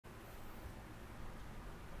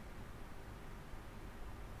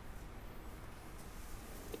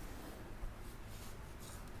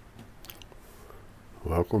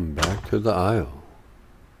Welcome back to the aisle.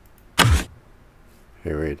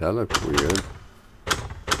 Hey, wait, that looks weird.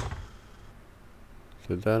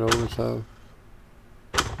 Did that always have?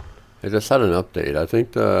 It just had an update. I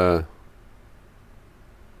think the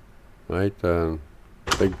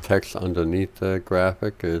big text underneath the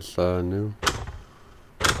graphic is new.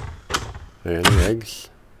 Hey, any eggs?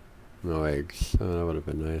 No eggs. Oh, that would have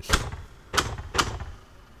been nice.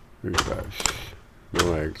 Refresh.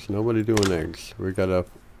 No eggs. Nobody doing eggs. We got a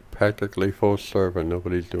practically full server.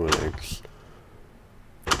 Nobody's doing eggs.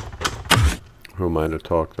 Who am I to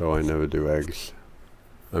talk though? I never do eggs.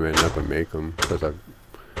 I mean, I never make them because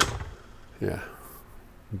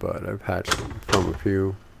but I've hatched them from a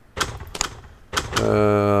few.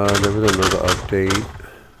 There was another update.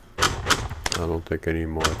 I don't think any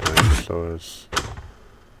more dinosaurs.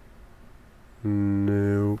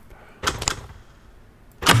 Nope.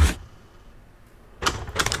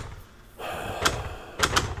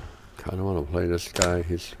 Kinda wanna play this guy,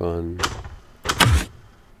 he's fun.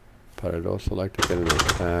 But I'd also like to get an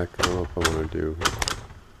attack. I don't know if I wanna do.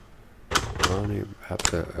 I don't even have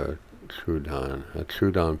to Troodon. A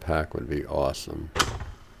Troodon pack would be awesome.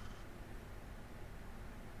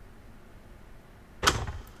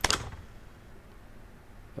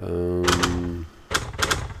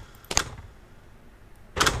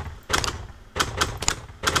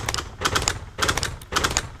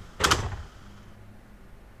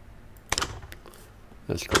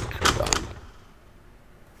 Let's go Troodon.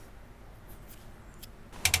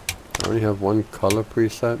 I only have one color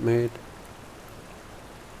preset made.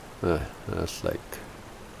 That's like,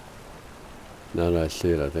 now that I see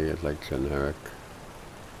it, I think it's like generic.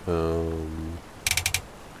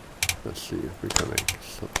 Let's see if we can make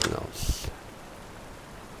something else.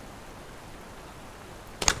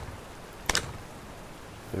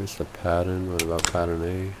 There's the pattern. What about pattern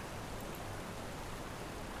A?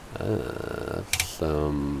 That's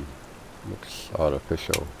looks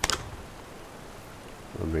artificial.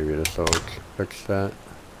 Or maybe this will fix that.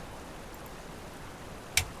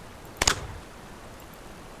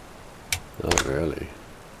 Not really.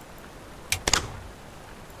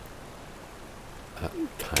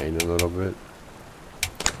 Tiny little bit.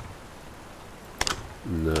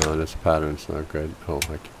 No, this pattern's not good. Oh,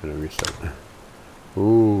 I can't reset.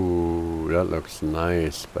 Ooh, that looks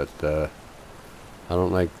nice, but I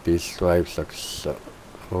don't like these stripes. Look so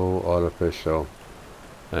artificial.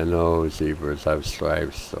 I know zebras have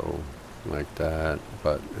stripes, so like that,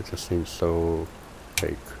 but it just seems so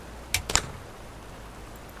fake.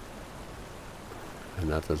 And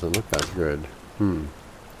that doesn't look as good.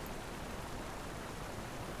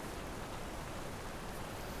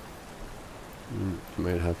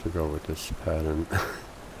 Might have to go with this pattern.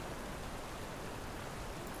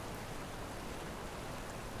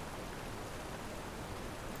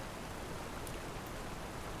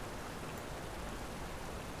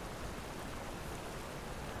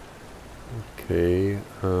 Okay,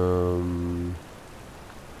 the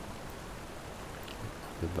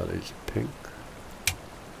belly's pink.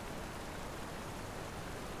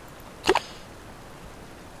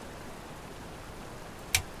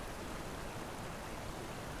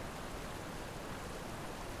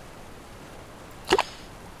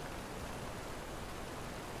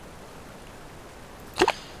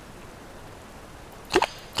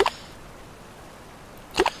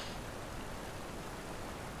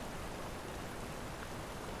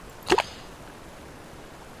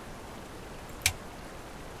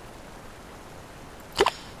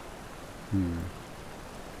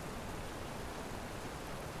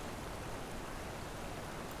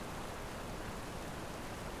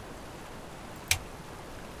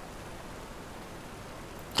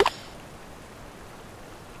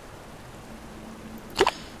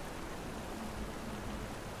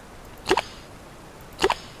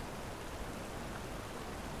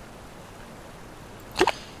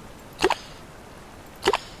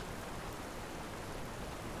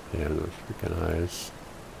 Yeah, those freaking eyes.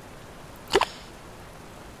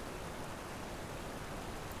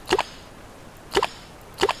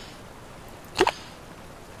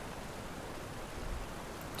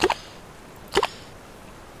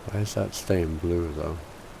 Why is that staying blue though?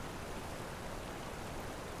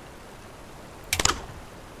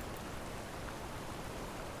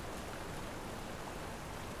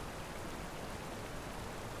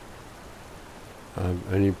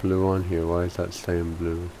 Any blue on here? Why is that staying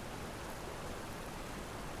blue?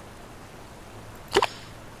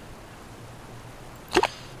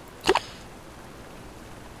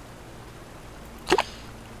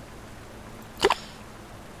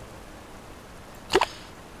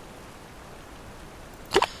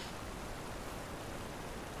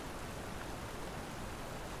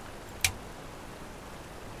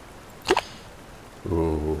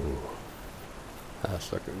 Ooh,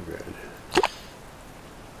 that's looking good.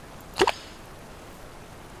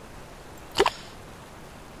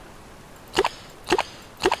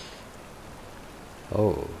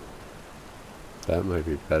 Oh, that might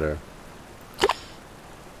be better.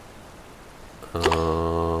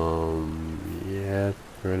 Yeah,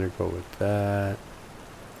 we're gonna go with that.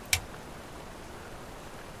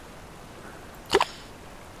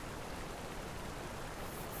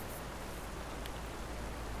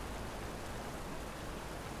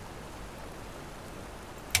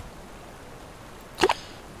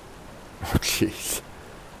 Oh, jeez,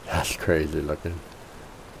 that's crazy looking.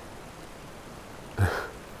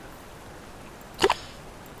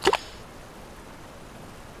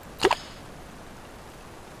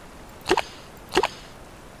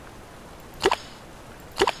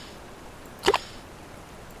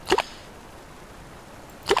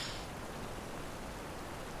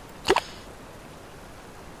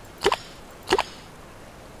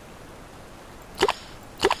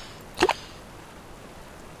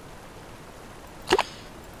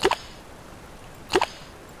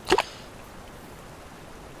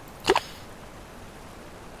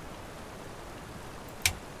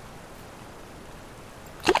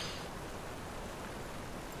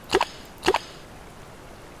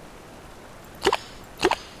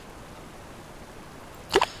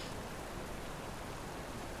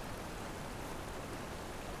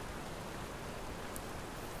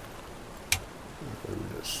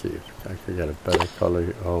 Let's see if I could get a better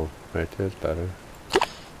color. Oh, right there's better.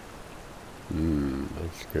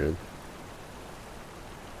 That's good.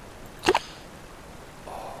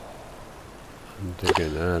 Oh, I'm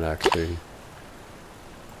digging that actually.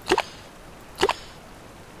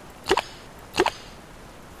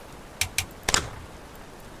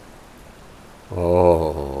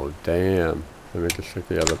 Oh, damn. Let me just look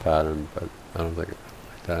the other pattern, but I don't think it's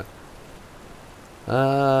like that.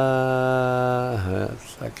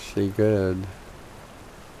 That's actually good.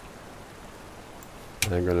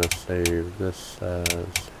 I'm gonna save this as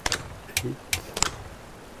 8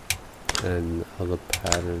 and other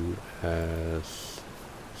pattern as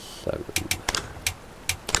 7.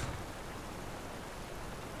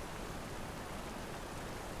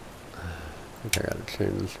 I think I gotta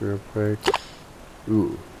change this real quick.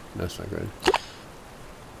 Ooh, that's not good.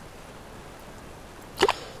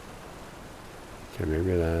 Okay,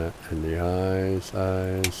 maybe that. And the eyes.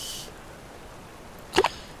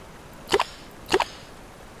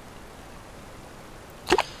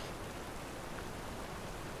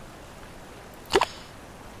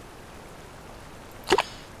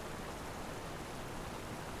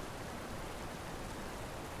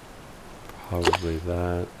 Probably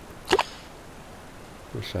that.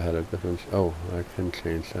 Wish I had a different. Oh, I can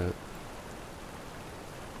change that.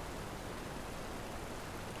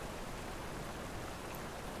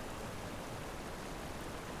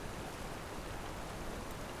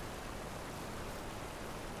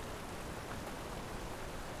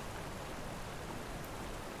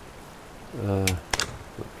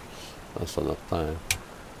 That's enough time.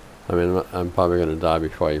 I mean, I'm probably gonna die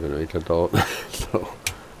before I even reach adult, so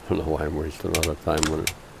I don't know why I'm wasting all the time when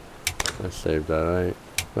I saved that, right?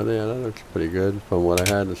 But yeah, that looks pretty good from what I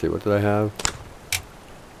had. Let's see, what did I have?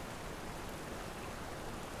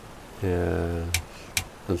 Yeah,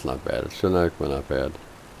 that's not bad. It's generic, but not bad.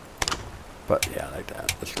 But yeah, I like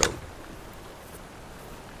that. Let's go.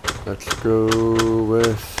 Let's go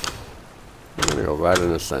with. I'm gonna go right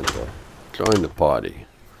in the center. Join the party.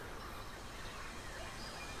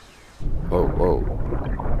 Whoa, whoa.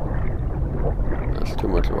 That's too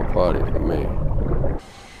much of a party for me.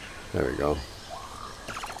 There we go.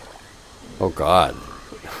 Oh God.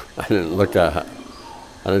 I didn't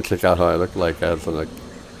check out how I look like as a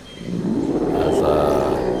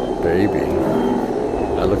baby.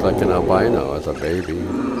 I look like an albino as a baby.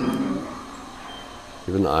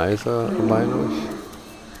 Even the eyes are albinos.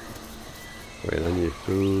 Wait, I need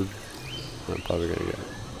food. I'm probably gonna get.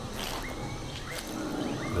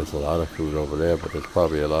 There's a lot of food over there, but there's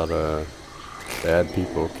probably a lot of bad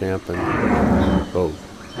people camping. Oh.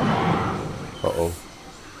 Uh-oh.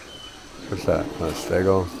 What's that?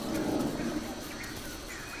 Stego?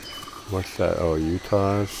 What's that? Oh,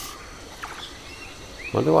 Utahs?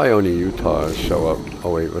 Wonder why only Utahs show up.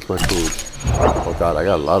 Oh wait, what's my food? Oh God, I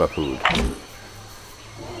got a lot of food.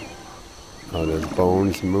 Oh, there's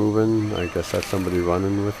bones moving. I guess that's somebody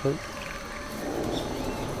running with it.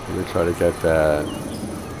 Let me try to get that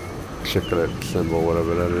chiclet symbol,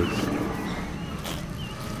 whatever that is.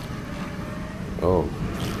 Oh.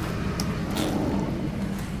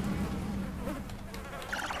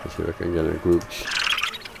 Let's see if I can get in groups.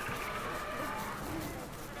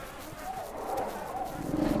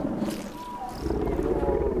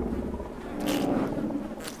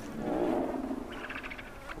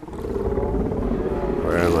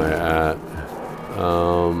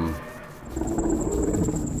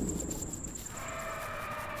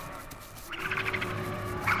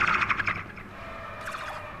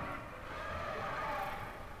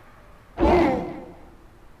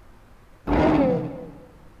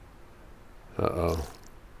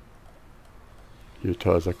 Your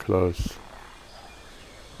toes are close.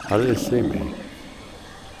 How did they see me?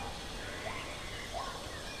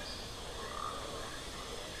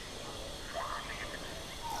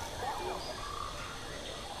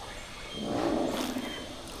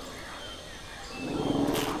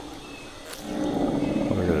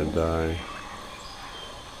 We're gonna die.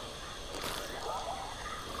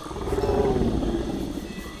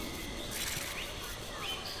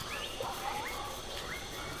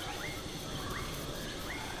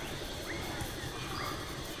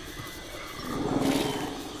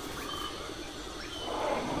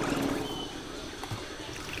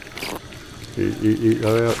 Eat,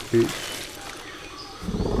 hurry up, eat.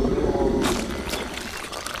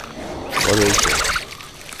 What is this?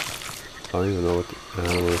 I don't even know what the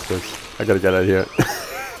animal this is. I gotta get out of here.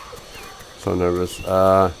 So nervous.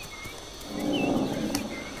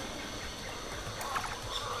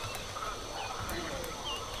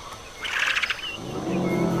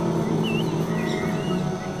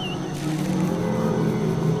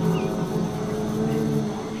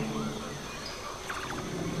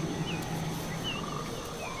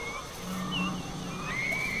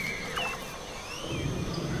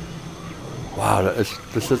 Wow,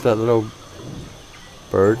 this is that little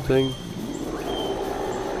bird thing?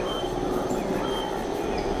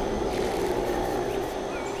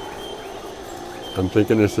 I'm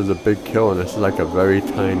thinking this is a big kill and this is like a very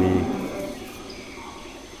tiny...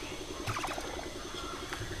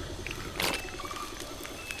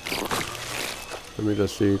 Let me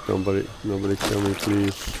just see, nobody kill me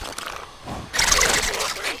please.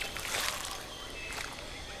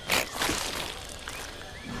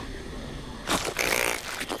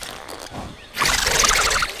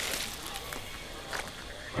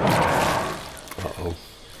 Uh-oh.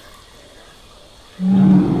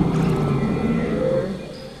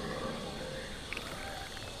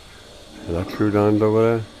 Is that Troodon over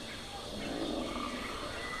there?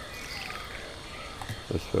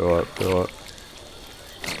 Let's fill up, fill up.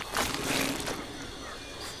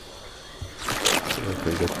 I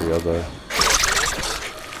can get the other.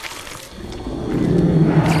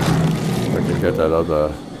 I can get that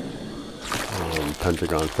other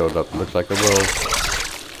pentagon filled up. Looks like it will.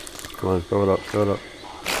 Come on, fill it up, fill it up.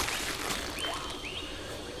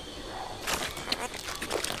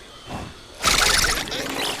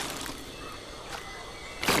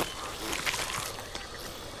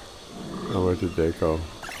 Oh, where did they go?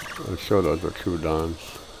 I'm sure those were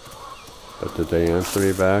Troodons. But did they answer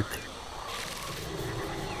me back?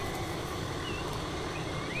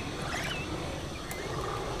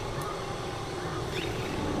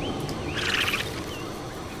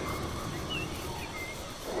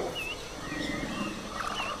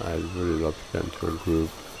 I'd really love to get into a group.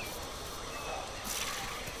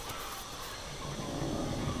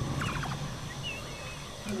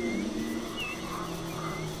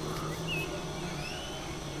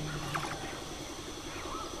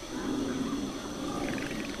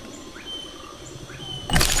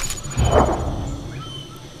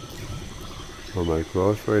 Well, my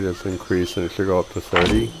growth rate is increased and it should go up to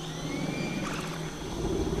 30.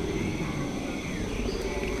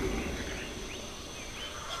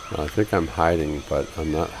 I think I'm hiding, but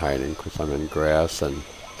I'm not hiding because I'm in grass, and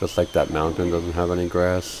just like that mountain doesn't have any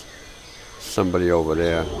grass, somebody over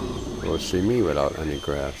there will see me without any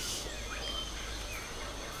grass.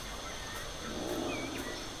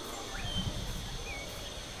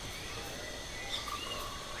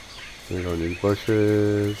 We go in these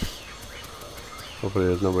bushes. Hopefully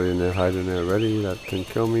there's nobody in there hiding there already that can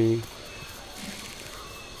kill me.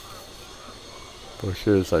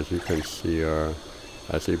 Bushes, as you can see, are...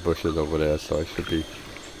 I see bushes over there, so I should be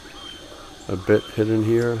a bit hidden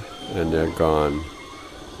here, and they're gone.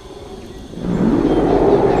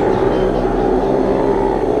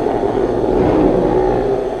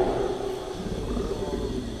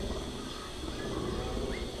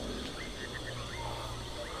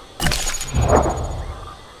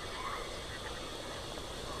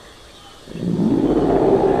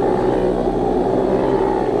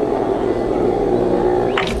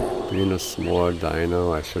 Being a small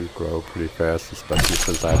dino, I should grow pretty fast, especially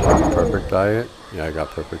since I have a perfect diet. Yeah, I got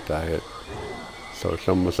perfect diet. So it's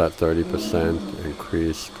almost at 30%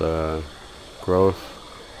 increased growth.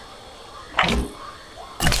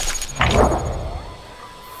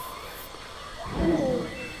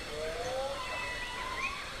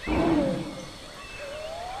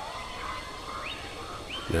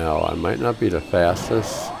 Now, I might not be the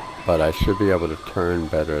fastest, but I should be able to turn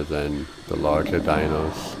better than the larger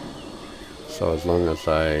dinos. So as long as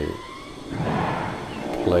I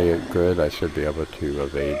play it good, I should be able to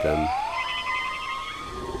evade them.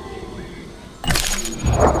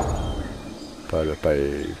 But if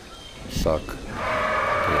I suck, then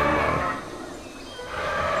I'll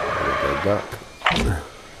get a duck.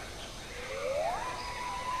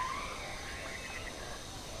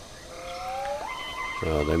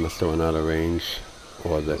 They must have went out of range,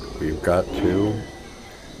 or that we've got two.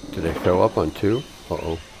 Did they show up on two?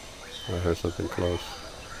 Uh-oh. I heard something close.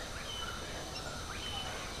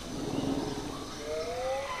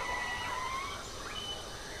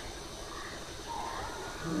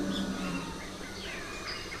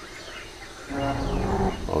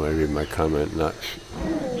 Or maybe my comment not...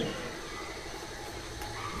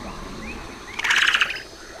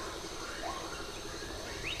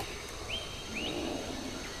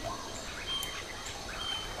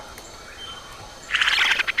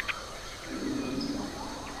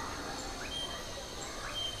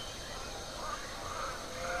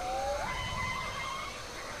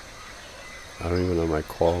 I don't even know my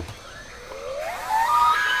call.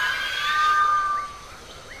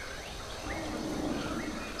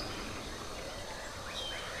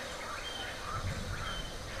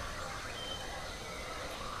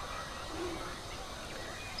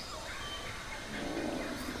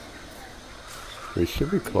 We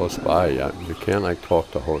should be close by. You can't like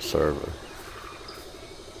talk the whole server.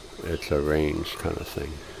 It's a range kind of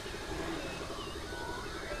thing.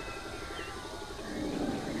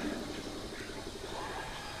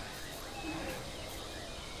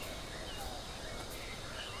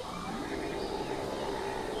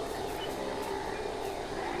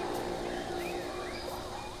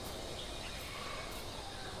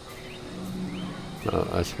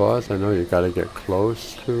 As far as I know, you gotta get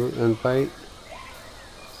close to invite.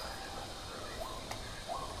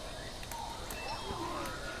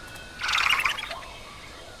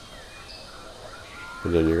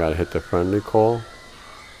 And then you gotta hit the friendly call.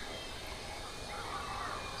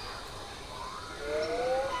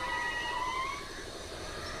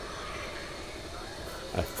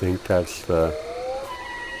 I think that's the...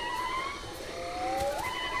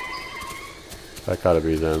 That gotta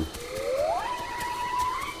be them.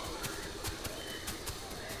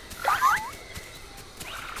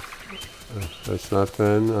 That's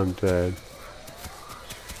nothing, I'm dead.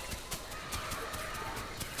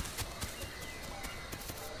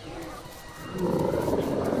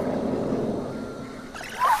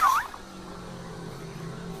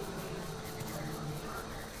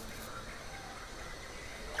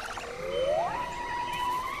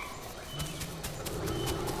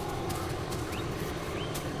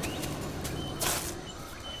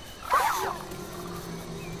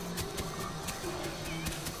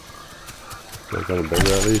 I got a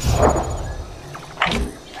bigger at least.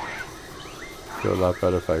 Feel a lot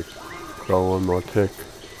better if I grow one more tick.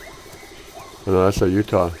 Oh, no, that's a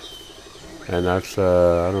Utah. And that's,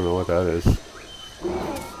 I don't know what that is.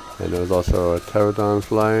 And there was also a Troodon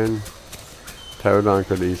flying. Troodon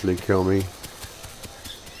could easily kill me.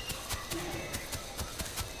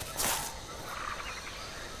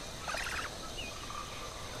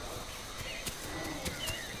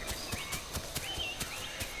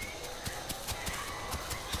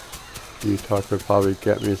 Utah could probably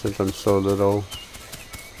get me since I'm so little.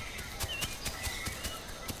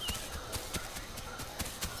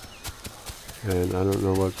 And I don't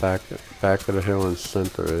know what back of the hill and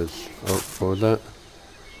center is. Oh, what was that?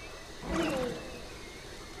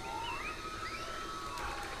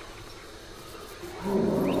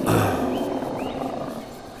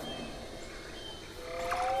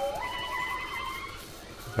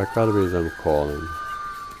 That gotta be them calling.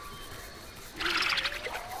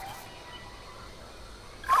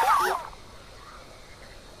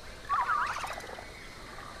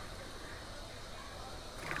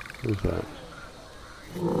 Who's that?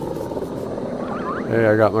 Hey,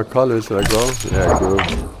 I got my colors. Did I grow? Yeah, I grew.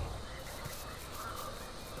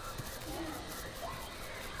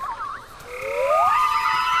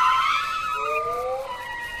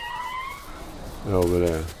 Over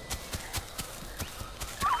there.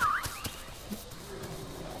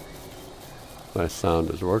 My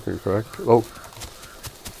sound is working correct. Oh!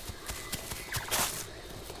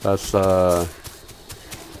 That's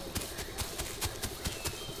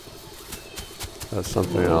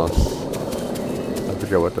something else. I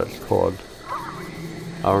forget what that's called.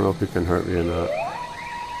 I don't know if it can hurt me or not.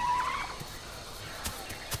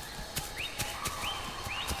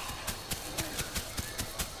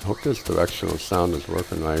 I hope this directional sound is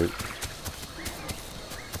working right.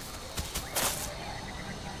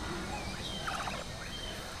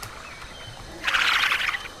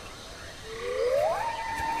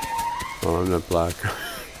 Oh, I'm not black.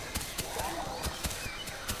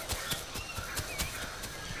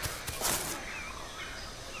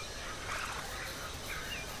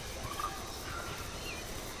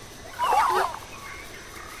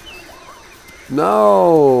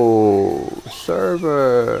 No!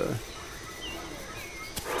 Server!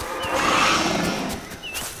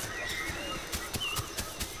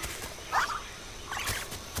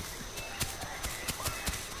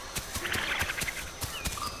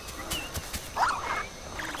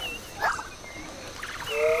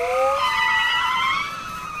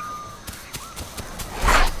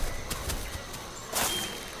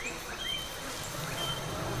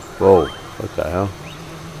 Whoa, what the hell?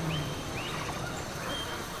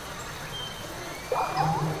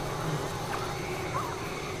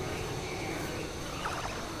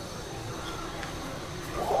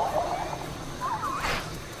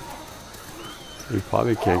 You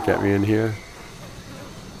probably can't get me in here.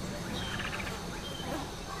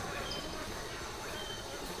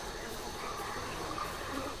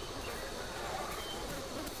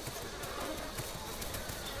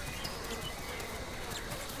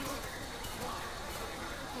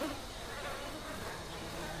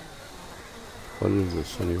 What is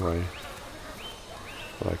this anyway?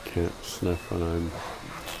 Well, I can't sniff when I'm...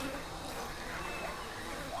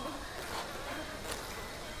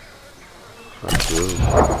 That's rude.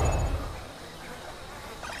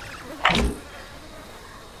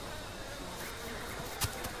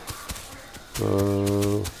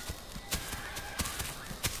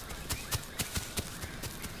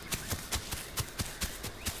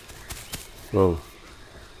 Whoa.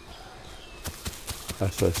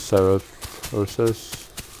 That's a ceratosis.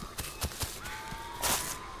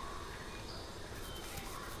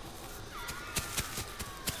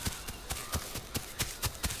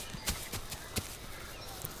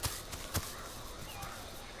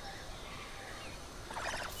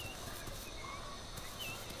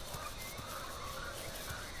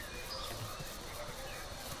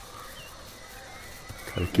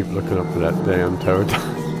 Gotta keep looking up for that damn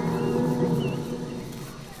Troodon.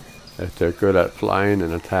 If they're good at flying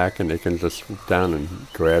and attacking, they can just swoop down and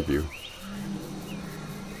grab you.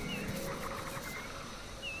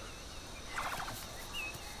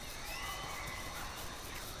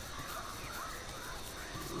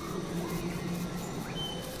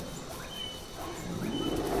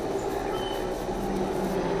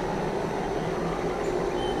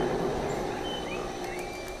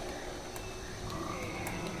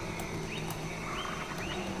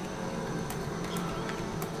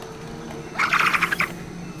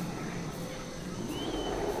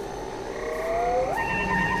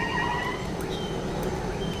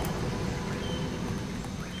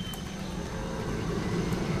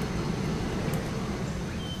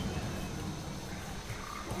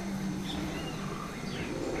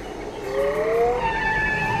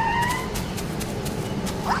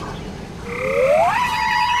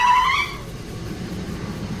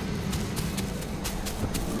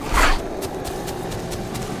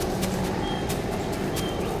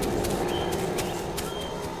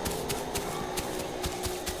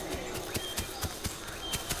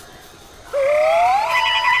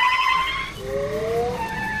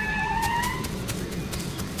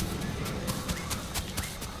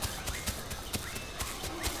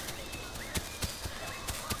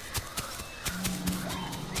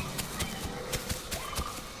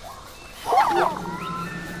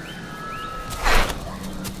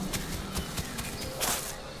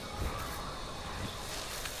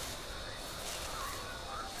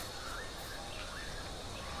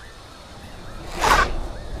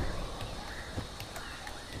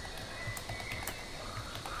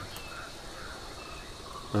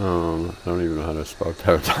 I don't even know how to spell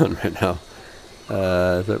Troodon right now.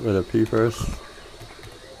 Is it with a P first?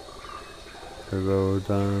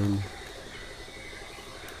 Troodon.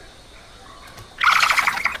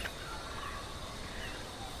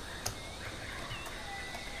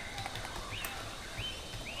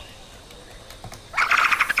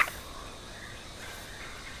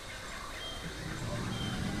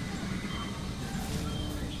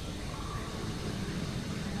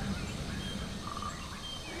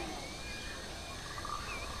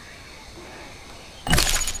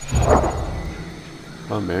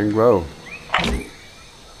 Come on, man, grow.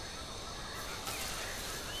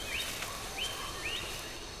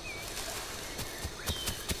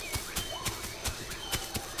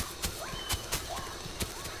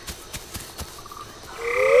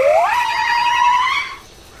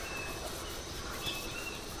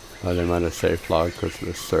 Oh, they might have safe logged because of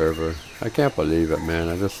the server. I can't believe it, man.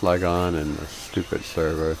 I just log on and the stupid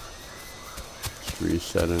server is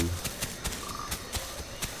resetting.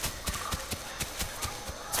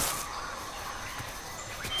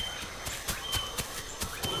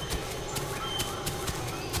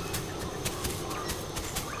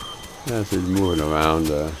 As he's moving around,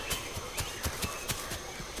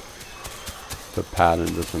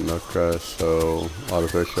 pattern doesn't look so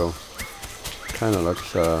artificial. Kind of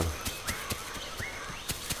looks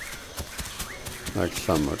like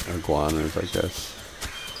some iguanas, I guess.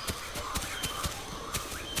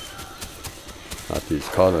 Not these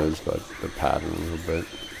colors, but the pattern a little bit.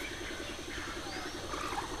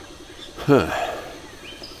 Huh.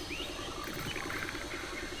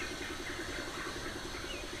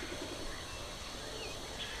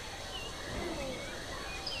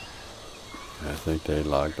 I think they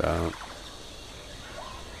logged out.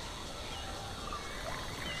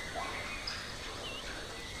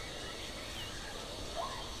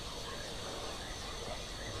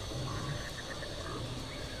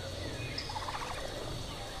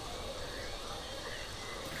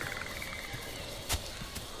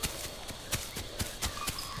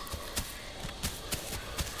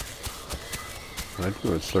 I'd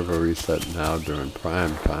do a server reset now during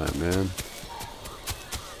prime time, man.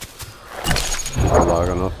 Still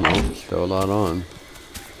logging off? No, still not on.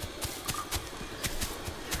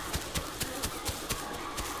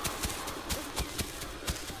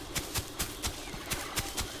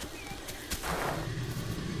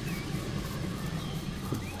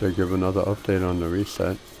 They give another update on the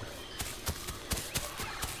reset.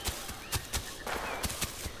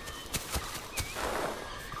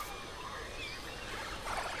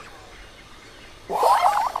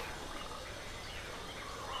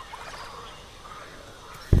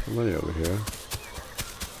 Somebody over here.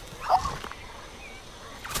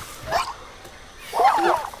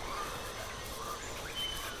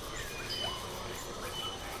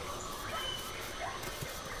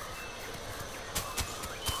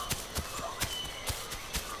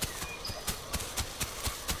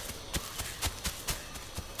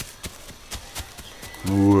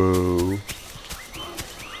 Whoa.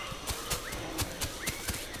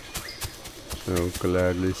 I'll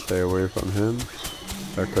gladly stay away from him.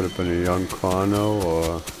 That could have been a young Chrono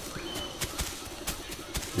or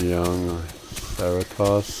a young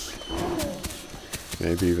Ceratos.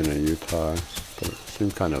 Maybe even a Utah. But it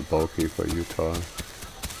seemed kind of bulky for Utah.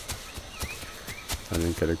 I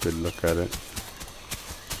didn't get a good look at it.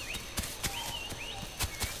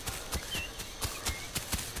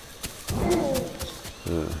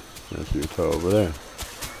 There's Utah over there.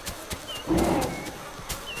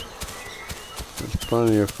 There's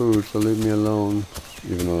plenty of food, so leave me alone.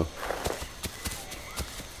 Even though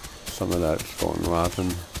some of that's going rotten.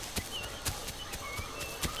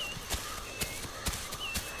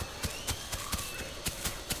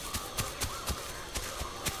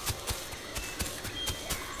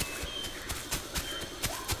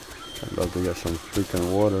 I'd love to get some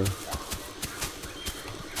freaking water.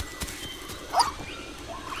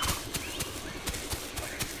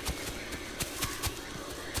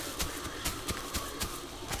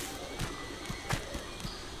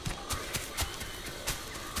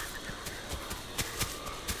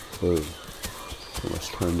 Ooh, I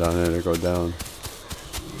must turn down there to go down.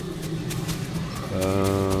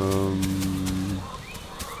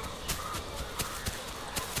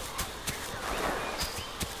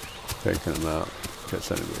 Taking them out.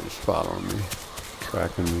 Guess anybody's following me,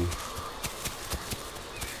 tracking me.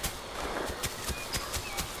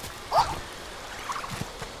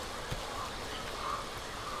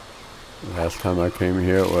 Last time I came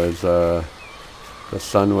here, it was the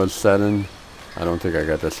sun was setting. I don't think I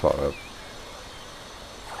got this far up.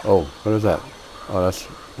 Oh, what is that? Oh, that's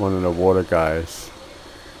one of the water guys.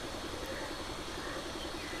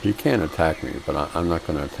 He can't attack me, but I'm not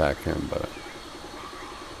going to attack him. But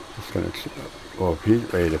just going to. Oh,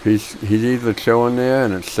 if he's either chilling there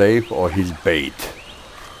and it's safe, or he's bait.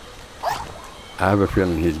 I have a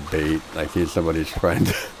feeling he's bait, like he's somebody's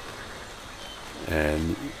friend.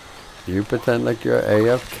 And you pretend like you're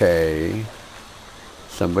AFK.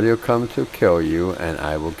 Somebody will come to kill you, and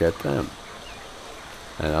I will get them.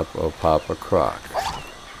 And up will pop a croc.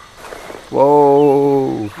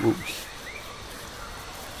 Whoa! Oops.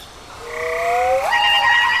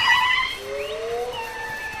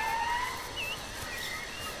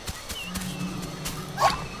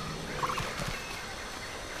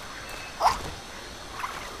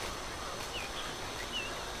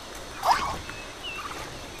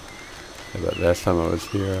 But last time I was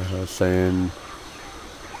here, I was saying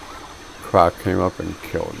croc came up and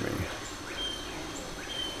killed me.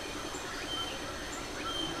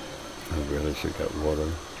 I really should get water.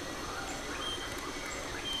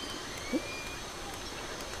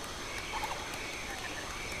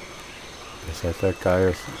 Is that guy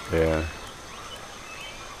or yeah.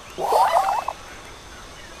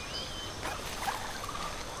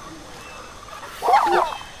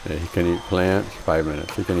 Yeah, he can eat plants, 5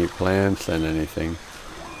 minutes. He can eat plants and anything.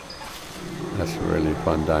 That's a really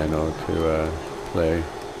fun dino to play.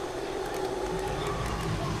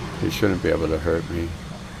 He shouldn't be able to hurt me.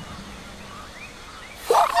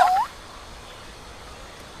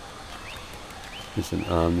 He's an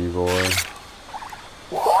omnivore.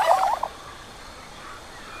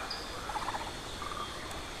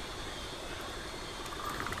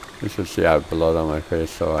 You should see I have blood on my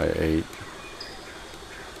face, so I ate.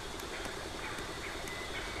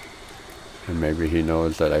 And maybe he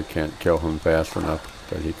knows that I can't kill him fast enough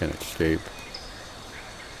that he can escape.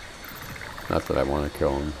 Not that I want to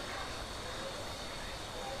kill him.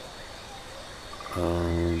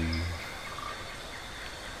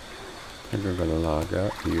 I think we're gonna log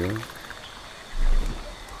out here.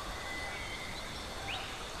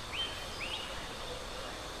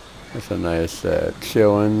 That's a nice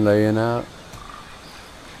chillin' laying out.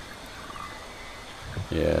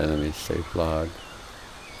 Yeah, let me safe log.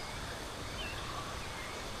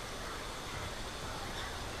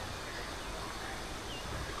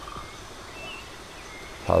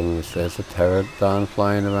 Problem is there's a Troodon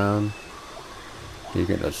flying around. He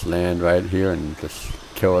can just land right here and just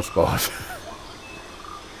kill us both.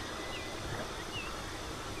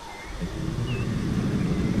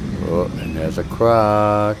 Oh, and there's a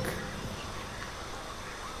croc.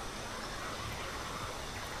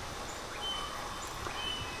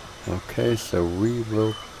 Okay, so we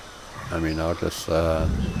will, I'll just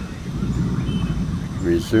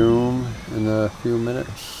resume in a few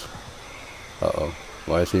minutes. Uh-oh,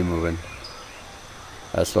 why is he moving?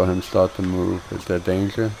 I saw him start to move. Is there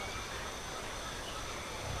danger?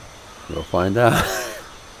 We'll find out.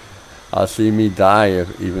 I'll see me die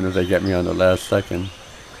even if they get me on the last second.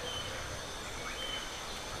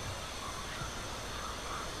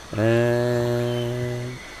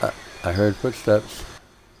 And I heard footsteps.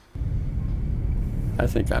 I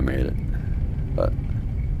think I made it, but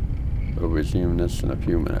we'll resume this in a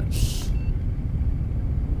few minutes.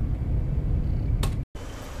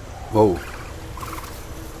 Whoa.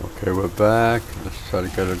 Okay, we're back. Let's try to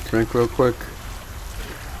get a drink real quick.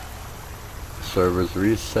 Server's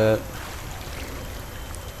reset.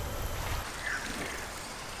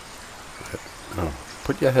 Oh,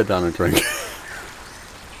 put your head down and drink.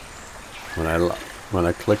 When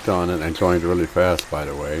I clicked on it, I joined really fast, by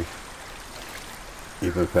the way.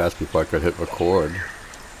 Even fast before I could hit record.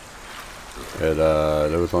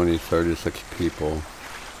 There was only 36 people.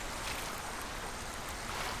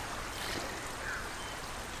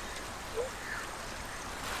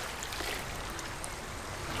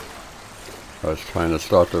 I was trying to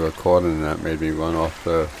start the recording and that made me run off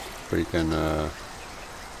the freaking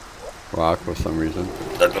rock for some reason.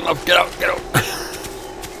 That's enough, get out, get out!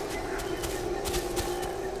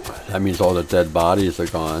 That means all the dead bodies are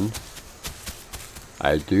gone.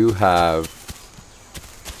 I do have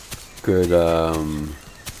good, a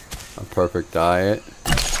perfect diet.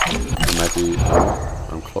 It might be,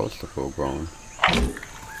 I'm close to full grown.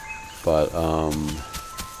 But,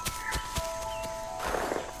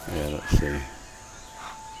 yeah, let's see.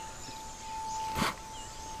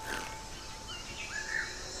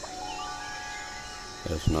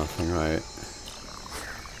 There's nothing, right?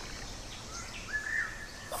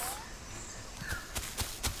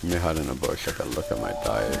 Let me hide in a bush. I gotta look at my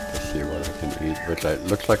diet to see what I can eat, which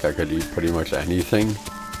looks like I could eat pretty much anything.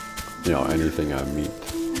 You know, anything I meat.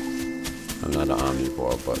 I'm not an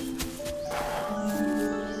omnivore, but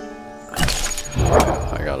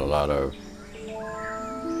I got a lot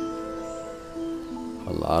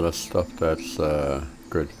of stuff that's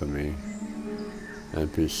good for me.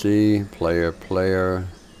 NPC, player,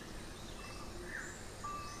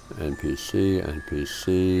 NPC.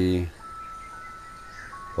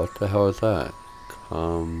 What the hell is that?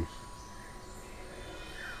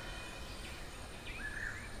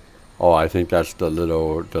 Oh, I think that's the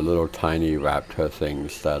little tiny raptor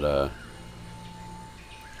things that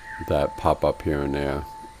that pop up here and there,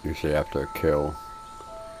 usually after a kill.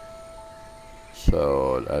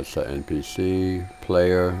 So that's the NPC,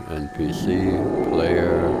 player, NPC,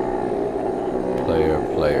 player.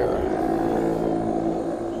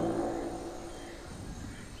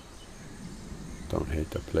 Don't hate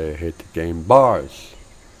the player, hate the game. Bars.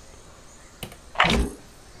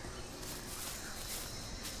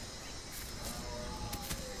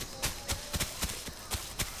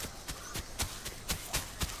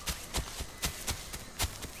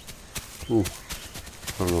 Ooh.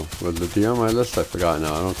 I don't know. Was the D on my list? I forgot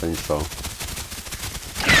now. I don't think so.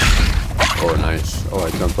 Oh, nice. Oh,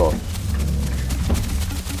 I jumped off.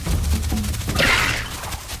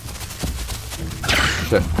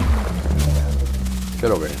 Shit. Get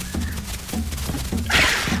over here.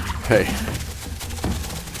 Hey.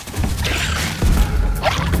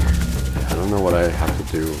 I don't know what I have to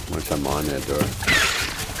do once I'm on that door.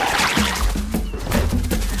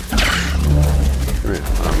 Come here.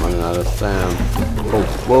 I'm running out of sand. Oh,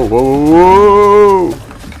 whoa, whoa, whoa,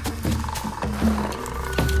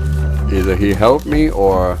 whoa! Either he helped me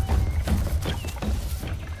or...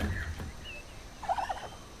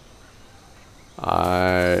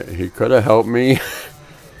 he could have helped me.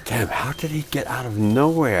 Damn, how did he get out of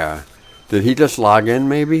nowhere? Did he just log in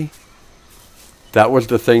maybe? That was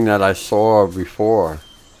the thing that I saw before.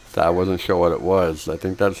 That I wasn't sure what it was. I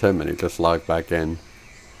think that's him and he just logged back in.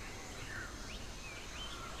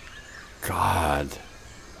 God.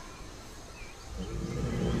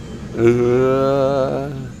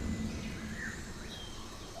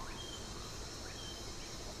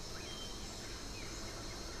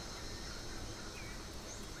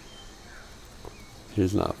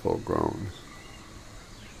 He's not full grown.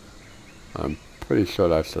 I'm pretty sure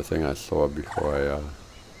that's the thing I saw before I,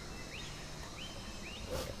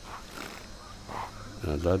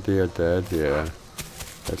 is that deer dead? Yeah.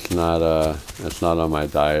 It's not on my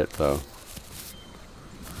diet though.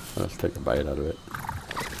 Let's take a bite out of it.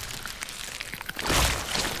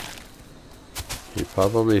 He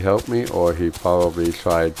probably helped me or he probably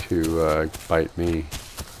tried to bite me.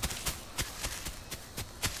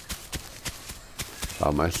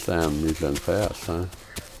 Oh, my stem moving fast, huh?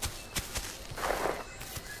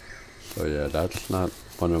 So yeah, that's not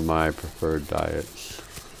one of my preferred diets.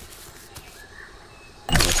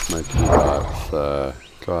 That's my 2 dots,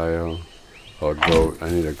 trio, or goat. I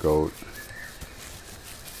need a goat.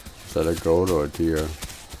 Is that a goat or a deer?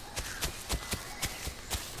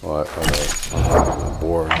 Or a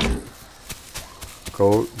boar?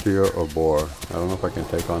 Goat, deer, or boar? I don't know if I can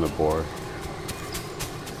take on a boar.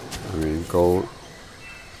 I mean, goat.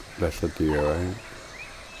 That's a deer, right?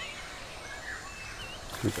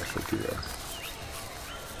 I think that's a deer.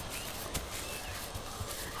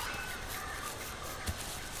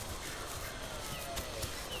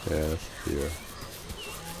 Yeah, that's a deer.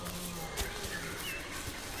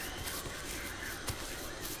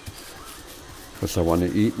 Because I want to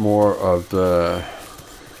eat more of the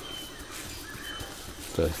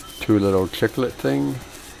 2 little chiclet thing,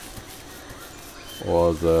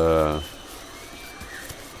 or the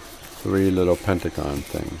 3 little pentagon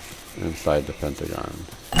things inside the pentagon.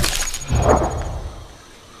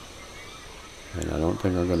 And I don't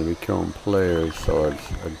think I'm going to be killing players, so it's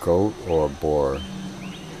a goat or a boar.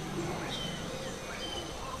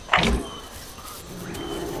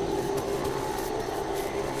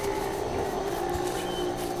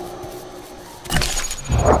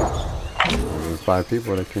 There's 5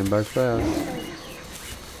 people that came back fast.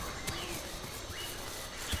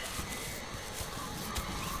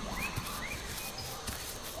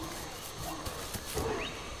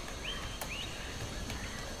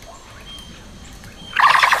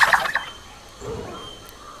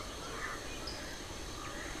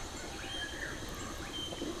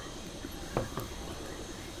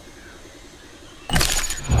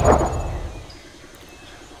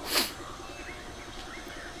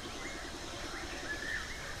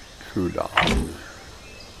 Troodon.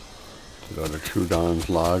 To go to Troodon's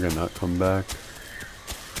log and not come back.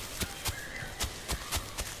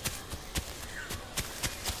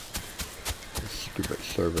 This stupid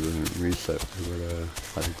server didn't reset. We would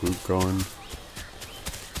have had a group going.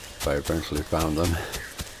 If I eventually found them.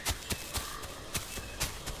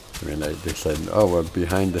 I mean, they said, oh, we're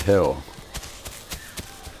behind the hill.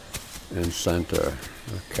 In center.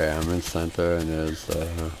 Okay, I'm in center and there's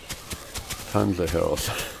tons of hills.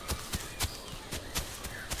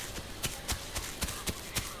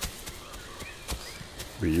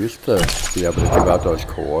 We used to be able to give out those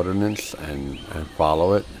coordinates and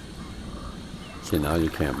follow it. See, now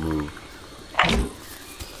you can't move.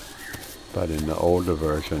 But in the older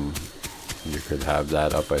version, you could have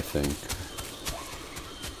that up, I think.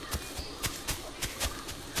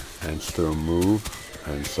 And still move,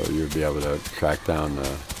 and so you'd be able to track down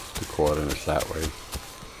the coordinates that way.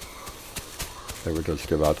 They would just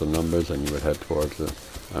give out the numbers and you would head towards it.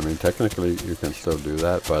 I mean, technically you can still do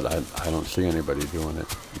that, but I don't see anybody doing it.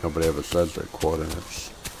 Nobody ever says their coordinates.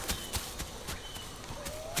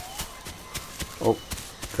 Oh,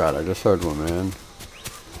 God, I just heard one, man.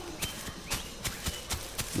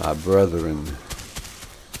 My brethren.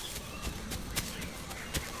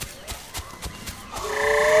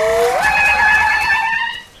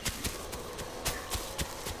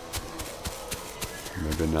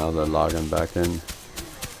 Maybe now they're logging back in.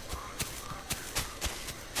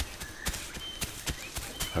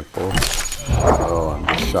 Cool. Oh,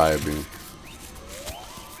 I'm just shy of being.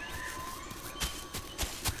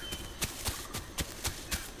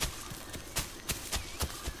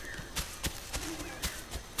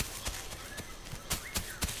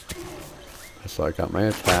 So I got my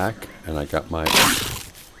attack, and I got my...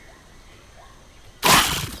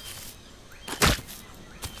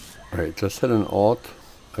 Right, just hit an alt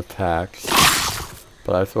attacks,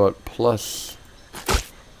 but I thought plus...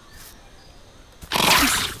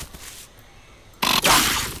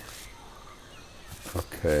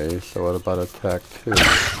 Okay, so what about attack 2?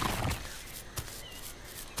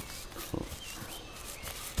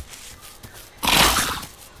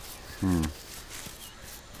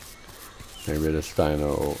 Maybe this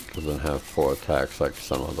dino doesn't have 4 attacks like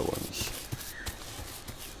some other ones.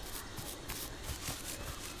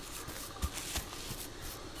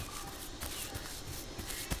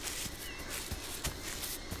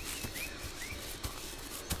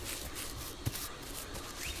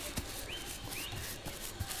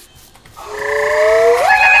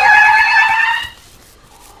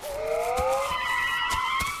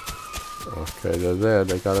 Okay, they're there.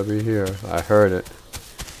 They gotta be here. I heard it.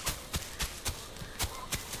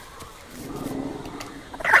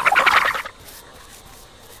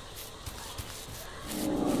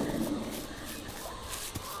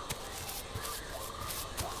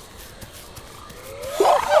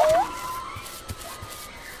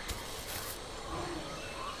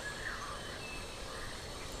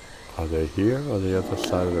 Are they here or the other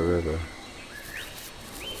side of the river?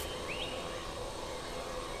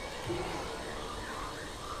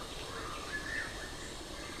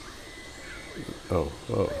 Oh,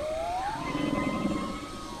 oh.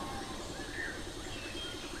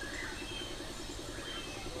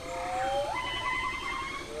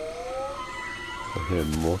 I hear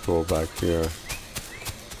multiple back here.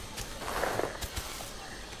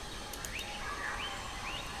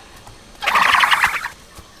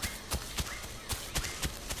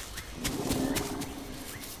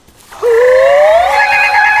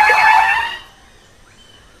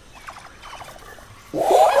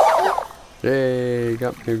 Yay,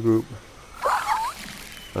 got me a group.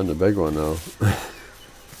 I'm the big one though.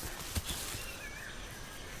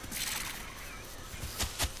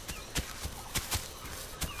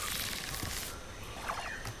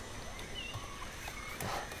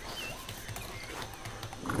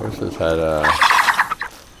 Horses had a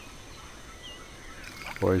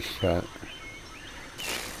voice chat.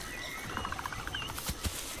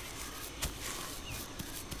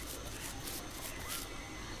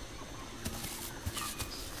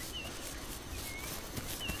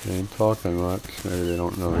 They ain't talking much, maybe they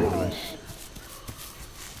don't know English.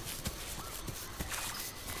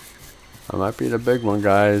 I might be the big one,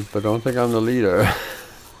 guys, but don't think I'm the leader.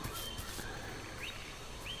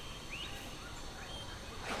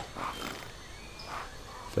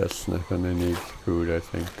 They're sniffing, they need food, I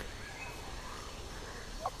think.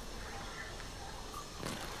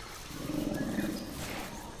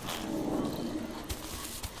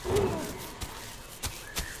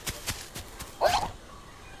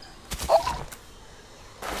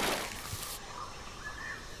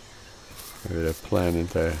 Maybe they're planning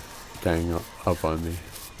to gang up on me.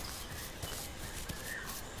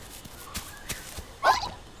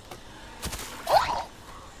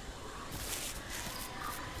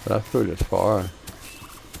 That food is far.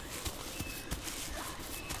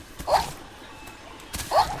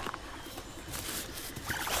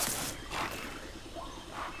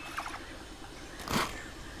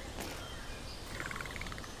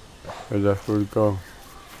 Where'd that food go?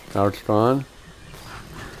 Now it's gone?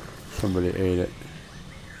 Somebody ate it.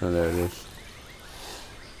 Oh, there it is.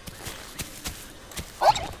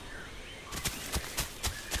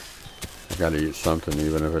 I gotta eat something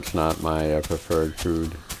even if it's not my preferred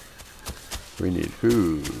food. We need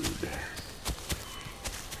food.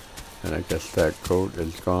 And I guess that goat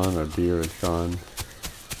is gone, or deer is gone.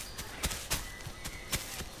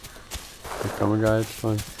 You coming, guys?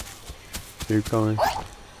 Come on. Are you coming?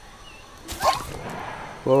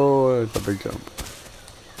 Whoa, that's a big jump.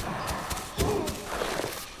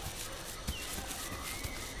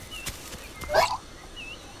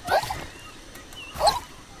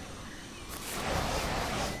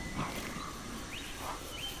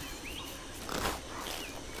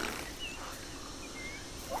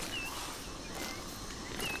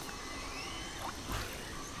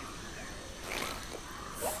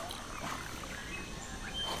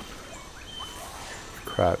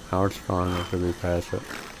 Crap, now it's gone after we pass it.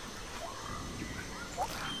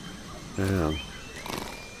 Damn.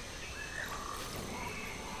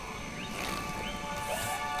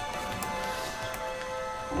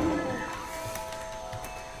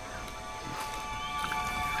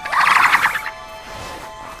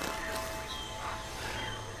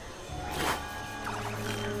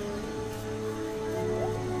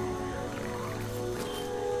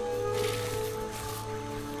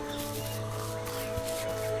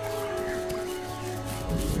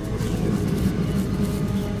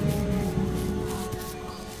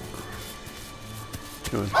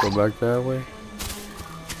 You want to go back that way?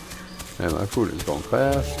 Man, my food is going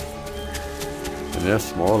fast. And they're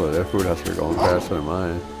smaller, their food has to be going faster than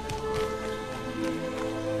mine.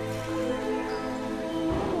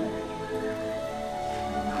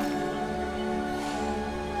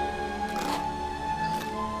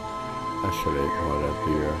 I should have ate more of that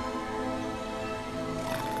deer.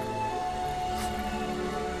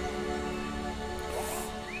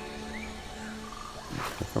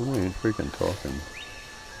 I'm really freaking talking.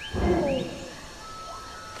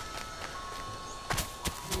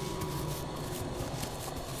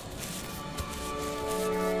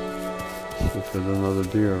 See if there's another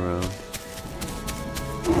deer around.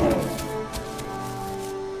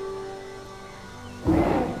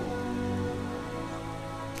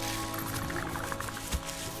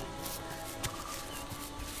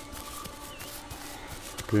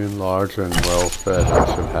 Being larger and well fed,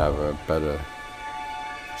 I should have a better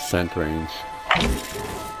scent range.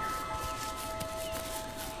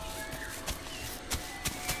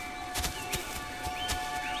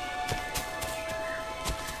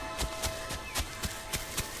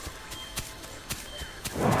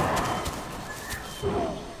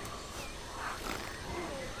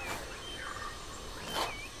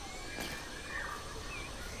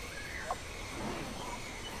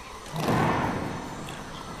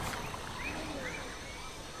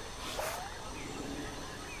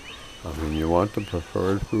 I mean, you want the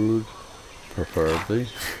preferred food, preferably,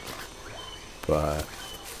 but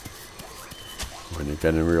when you're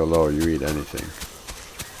getting real low, you eat anything.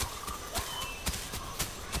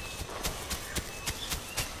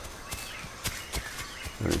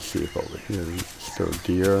 Let me see if over here there's still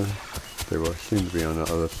deer. They will seem to be on the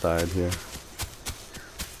other side here.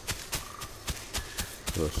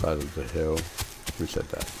 Other side of the hill. Who said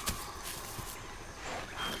that?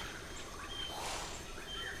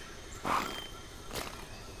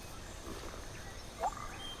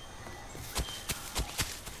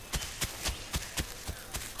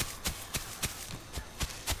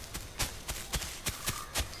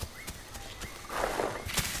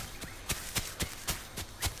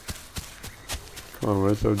 Come on,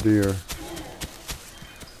 where's the deer?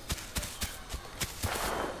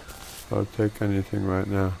 I'll take anything right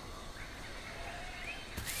now.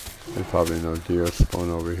 There's probably no deer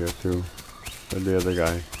spawn over here too. Where's the other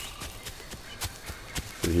guy?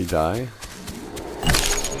 Did he die?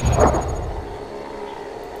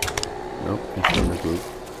 Nope, he's still in the group.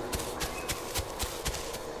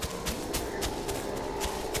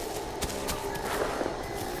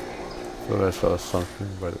 Thought I saw something,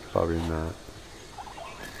 but it's probably not.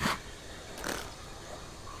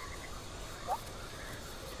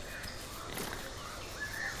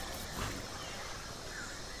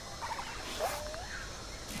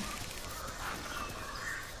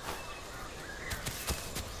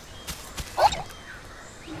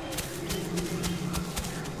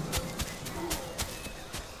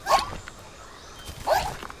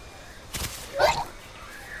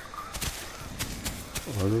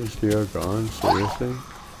 Are those deer gone? Seriously?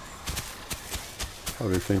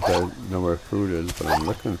 Probably think I know where food is, but I'm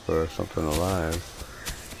looking for something alive.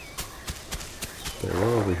 They were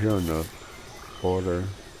over here on the border.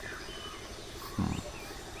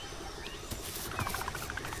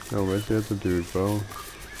 No, where's the other dude, bro?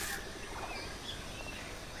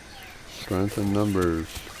 Strength in numbers.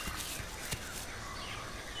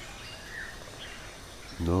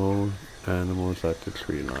 No animals at the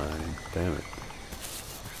tree line. Damn it.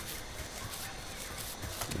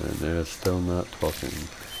 And they're still not talking.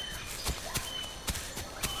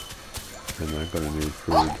 And I'm gonna need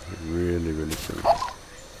food really, really soon.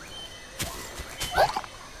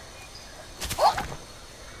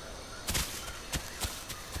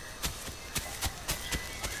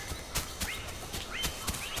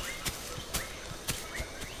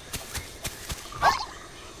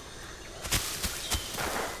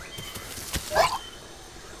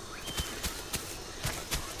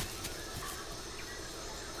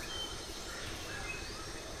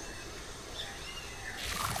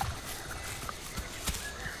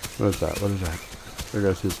 What is that? What is that? I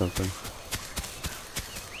gotta see something.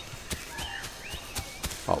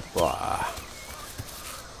 Oh, blah.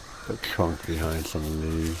 The trunk behind some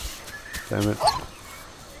leaves. Damn it.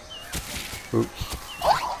 Oops.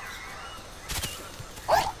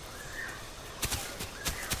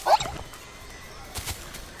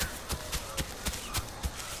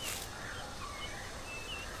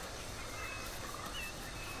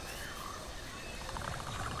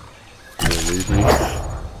 They leave me.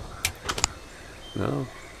 No?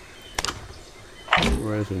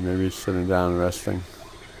 Where is he? Maybe he's sitting down resting.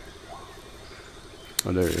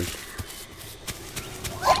 Oh, there he is.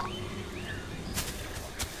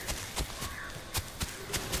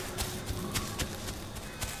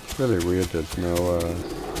 really weird. There's no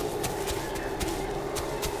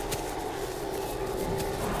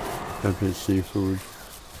NPC food.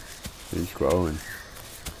 He's growing.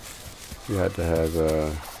 You had to have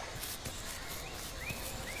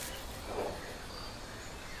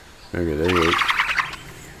maybe they ate.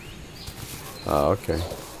 Oh, okay.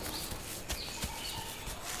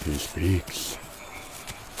 He speaks.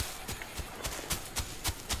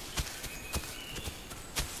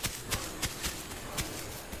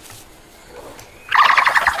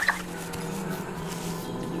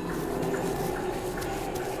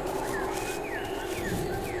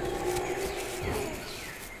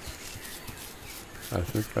 I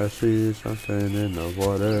think I see something in the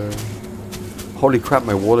water. Holy crap,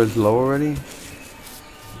 my water's low already?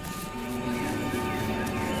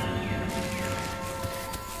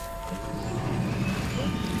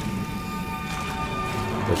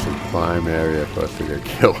 That's a prime area for us to get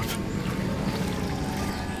killed.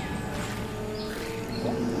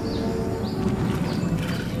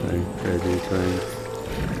 Drink, baby, drink.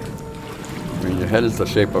 I mean, your head is the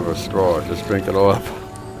shape of a straw. Just drink it all up.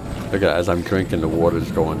 Look at it, as I'm drinking, the water's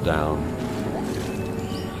going down.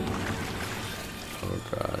 Oh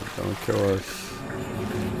God, don't kill us.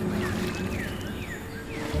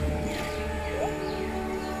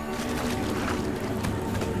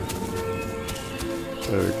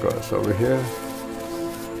 There we go, it's over here.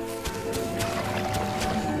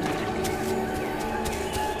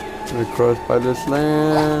 We cross by this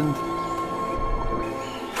land.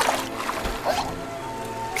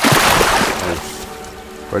 Nice.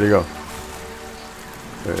 Where'd he go?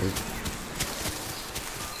 There he is.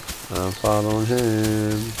 I'm following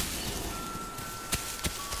him.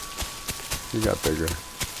 He got bigger.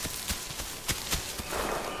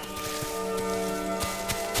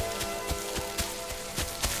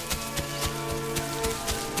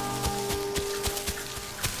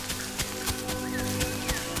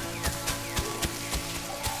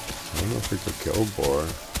 I don't know if we could kill boar.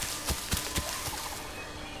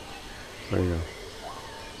 There you go.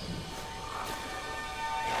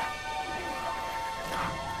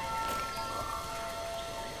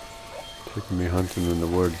 Taking me hunting in the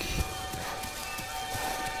woods.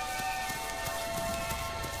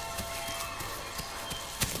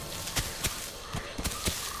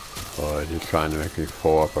 Oh, he's trying to make me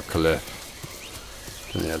fall up a cliff.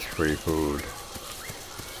 And he has free food.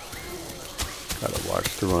 Gotta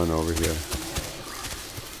watch the run over here.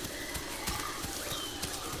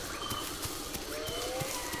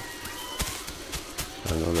 I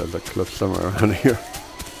know there's a cliff somewhere around here.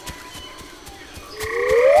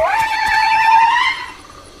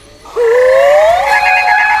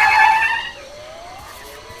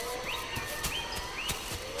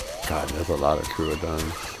 God, there's a lot of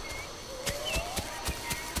Troodons.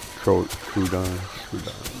 Troodons.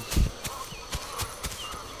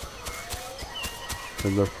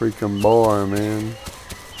 There's a freaking boar, man.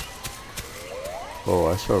 Oh,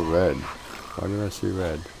 I saw red. Why did I see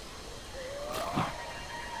red?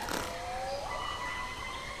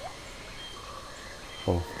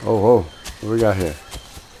 Oh, what we got here?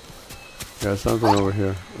 Got something over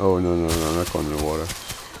here. Oh, no, I'm not going in the water.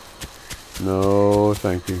 No,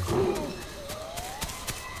 thank you.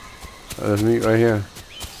 There's meat right here.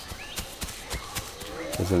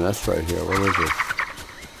 There's a nest right here. What is this?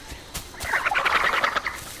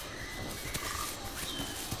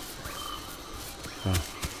 Oh.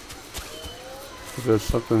 There's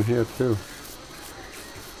something here too.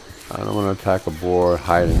 I don't want to attack a boar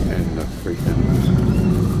hiding in the freaking...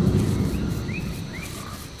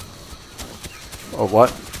 Oh,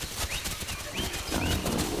 what?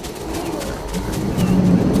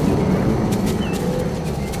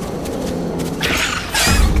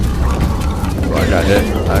 Oh, I got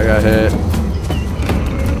hit.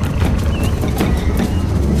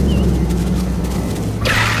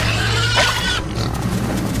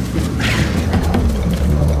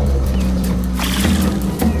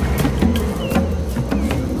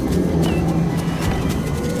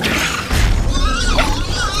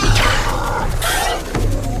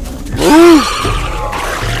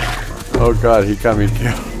 Oh God, he got me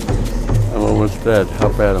too. I'm almost dead. How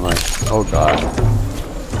bad am I? Oh God.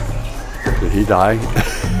 Did he die?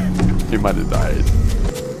 He might have died.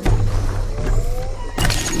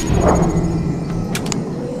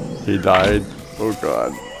 He died. Oh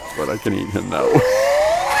God. But I can eat him now.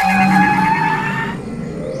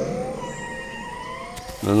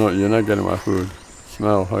 No, you're not getting my food.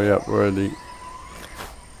 Smell, hurry up, we're ready.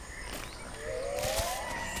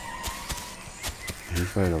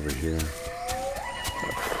 He's right over here.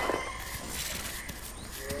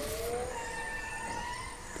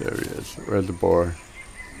 There he is. Where's the boar?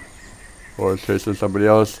 Or chasing somebody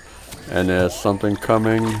else. And there's something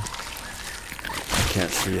coming. I can't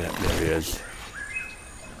see it. There he is.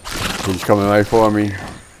 He's coming right for me.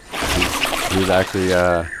 He's actually, he's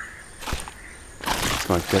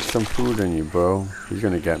gonna get some food in you, bro. He's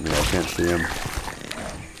gonna get me. I can't see him.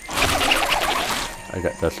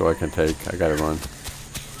 That's all I can take. I gotta run.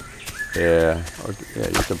 Yeah. Yeah,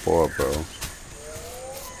 he's a boar, bro.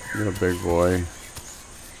 You're a big boy.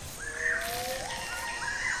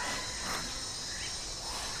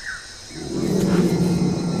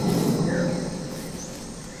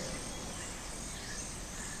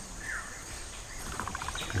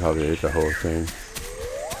 Probably ate the whole thing.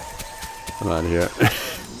 I'm out of here.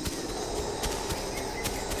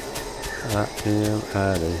 I am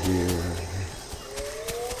out of here.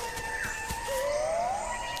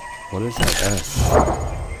 What is that S?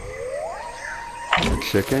 A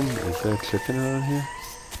chicken? Is there a chicken around here?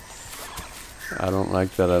 I don't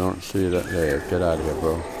like that. I don't see that. There, get out of here,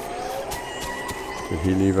 bro. Did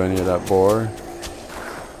he leave any of that boar?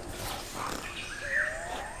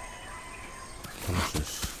 What is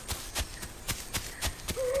this?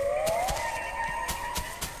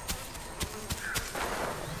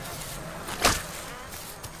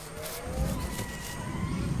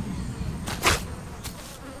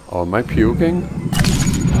 Oh, am I puking?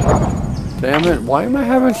 Damn it, why am I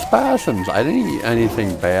having spasms? I didn't eat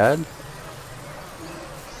anything bad.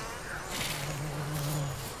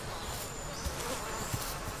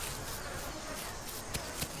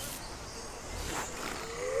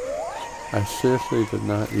 I seriously did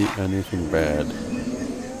not eat anything bad.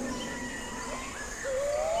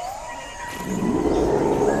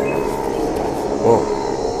 Whoa.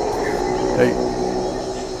 Hey.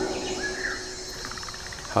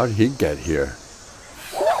 How did he get here?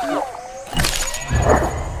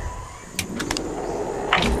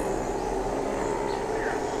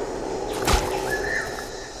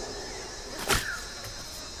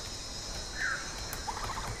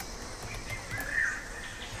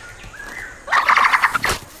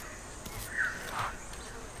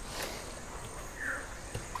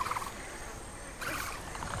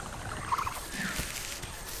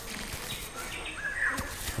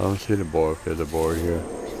 I don't see the boar. If there's a boar here.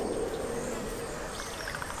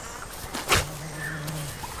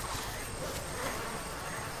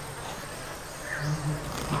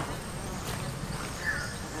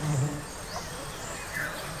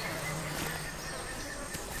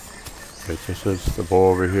 Okay, this is the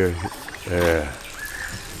boar over here. Yeah.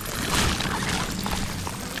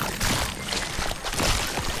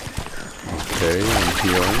 Okay, I'm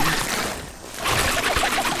healing.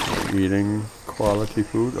 I'm eating quality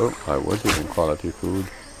food. Oh, I was eating quality food.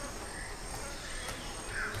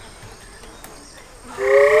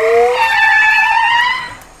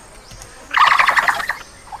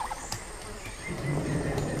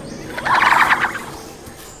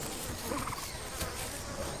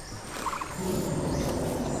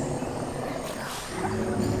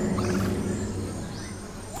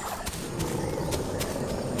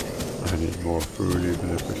 I need more food even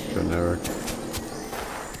if it's generic.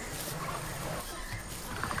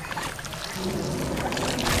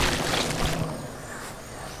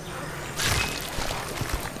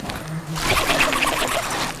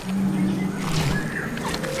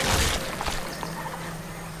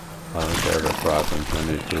 I don't care if it's rotten, I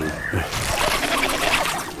need food.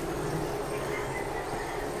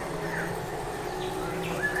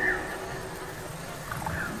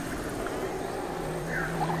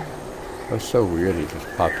 That's so weird, he just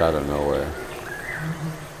popped out of nowhere.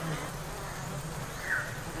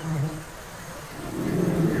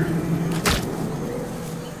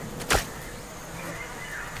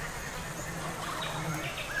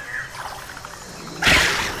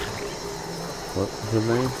 What was his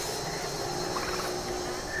name?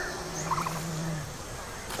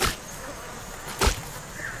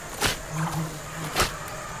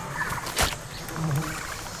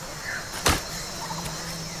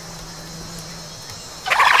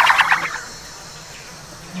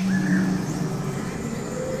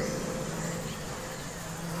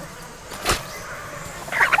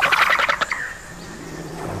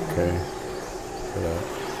 Okay.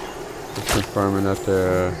 Just confirming that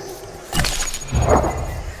the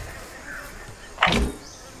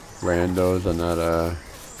randos are not a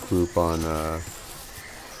group on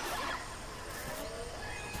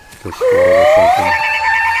Discord or something.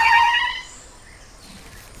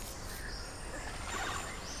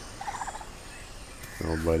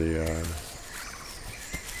 Nobody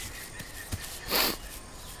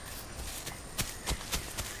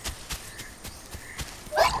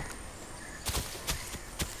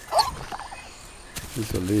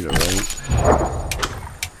He's a leader, right?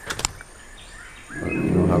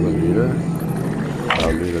 You don't have a leader?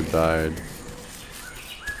 Our leader died.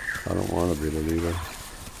 I don't want to be the leader.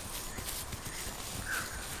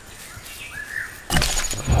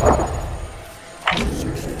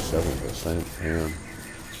 67%, damn.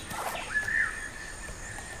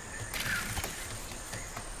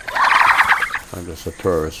 I'm just a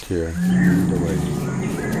tourist here. The way.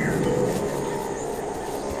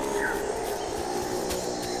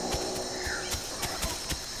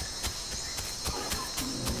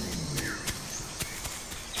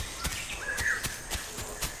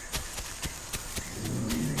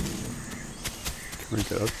 Can we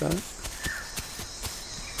get up that?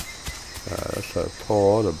 That's a tall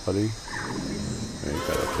order, buddy. I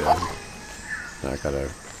got up there. I gotta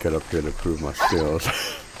get up here to prove my skills.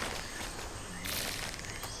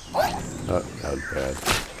 Oh, that was bad.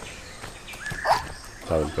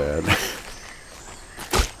 That was bad.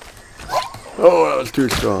 Oh, that was too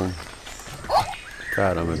strong.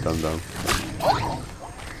 God, I'm a dum-dum.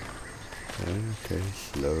 Okay,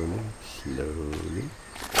 slowly, slowly.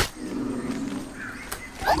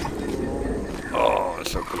 Oh,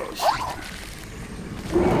 it's so close.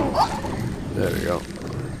 There we go.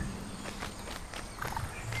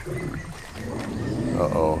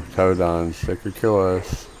 Uh-oh, Troodons, they could kill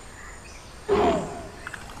us.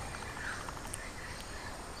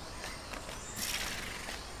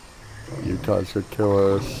 Utah should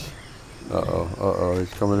kill us. Uh-oh,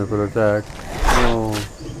 he's coming in for the attack. No.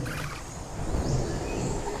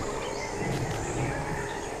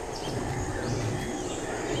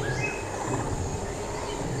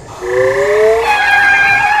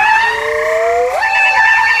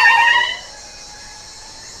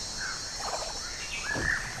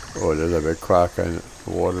 Oh, there's a big croc in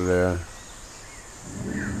the water there.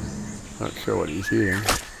 Not sure what he's eating.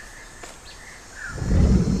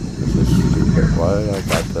 This is stupid. Why did I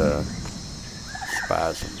got the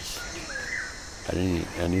spasms? I didn't eat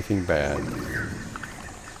anything bad. I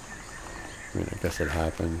mean, I guess it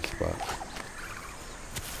happens, but...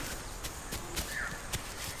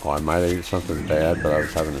 Oh, I might have eaten something bad, but I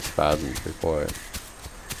was having the spasms before it.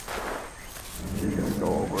 Gotta go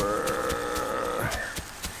over.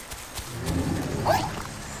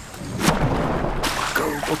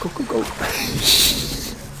 Go.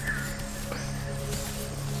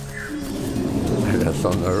 I got so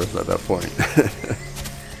nervous at that point.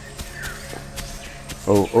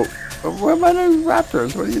 Oh, where are those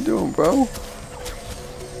raptors? What are you doing, bro?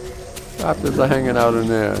 Raptors are hanging out in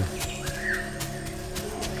there.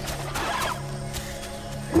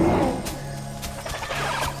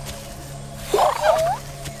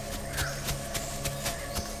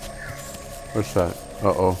 What's that?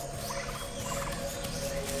 Uh-oh.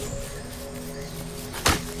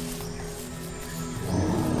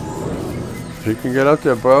 You can get up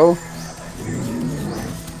there, bro.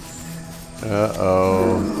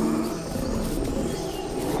 Uh-oh.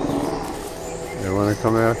 They want to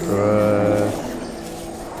come after us.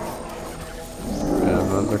 Yeah, I'm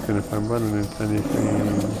not looking if I'm running into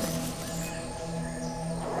anything.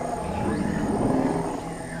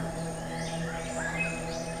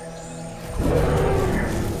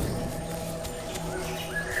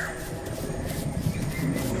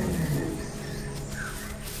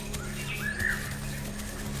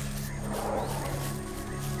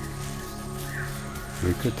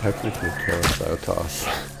 We could technically kill a Celtos.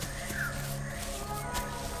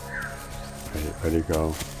 Where'd he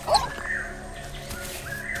go? Oh,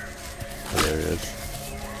 there he is.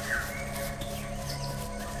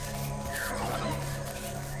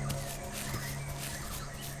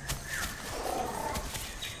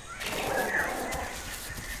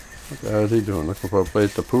 What the hell is he doing? Looking for a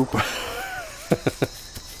place to poop?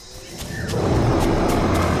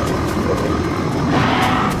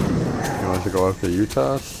 To go after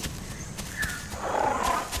Utah's.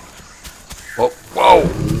 Oh, whoa!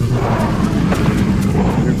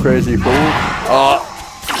 You crazy fool! Oh,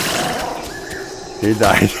 he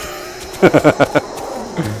died.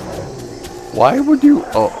 Why would you?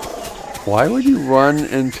 Oh, why would you run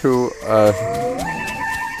into a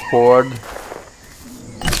horde?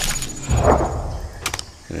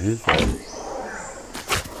 Yeah, he's dead.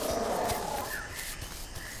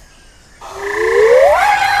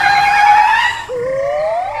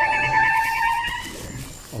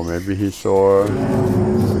 Maybe he saw...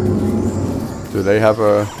 Do they have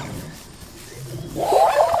a...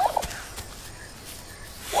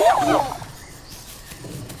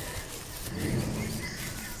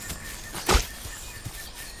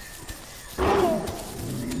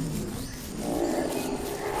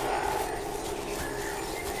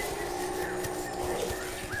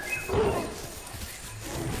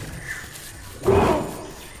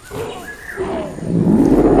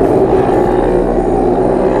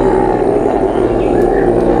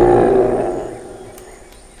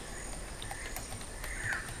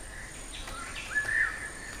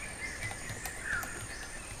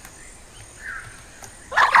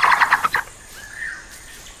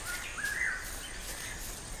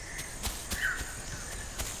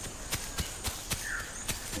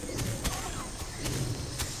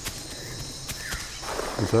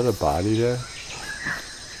 Is that a body there?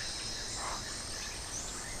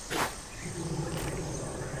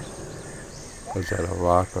 Was that a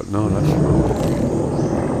rock? But no, that's room.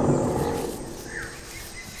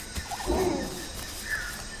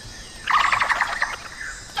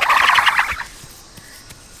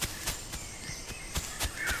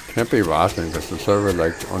 Can't be rotting because the server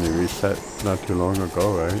like only reset not too long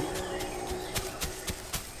ago, right?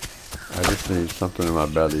 I just need something in my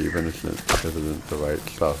belly, even if it isn't the right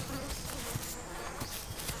stuff.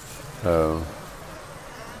 Oh.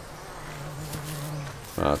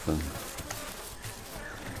 Nothing.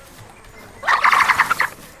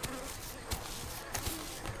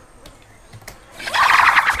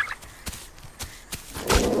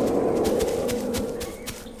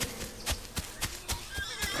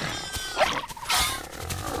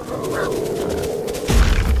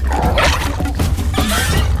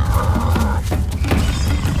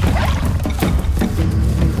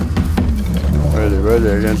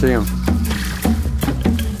 Where I can't see him.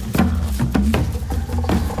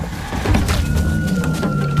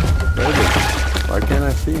 Where is he? Why can't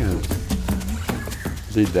I see him?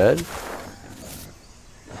 Is he dead?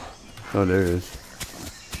 Oh, there he is.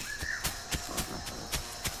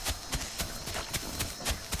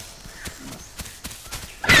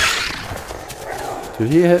 Did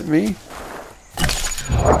he hit me?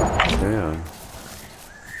 Damn.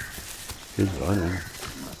 He's running.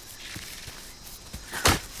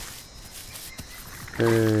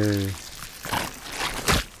 Hey.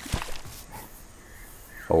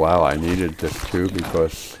 Oh wow, I needed this too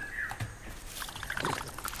because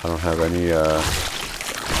I don't have any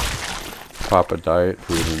proper diet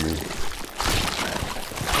food in me.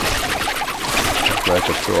 Hopefully I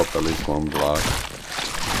could throw up at least one block.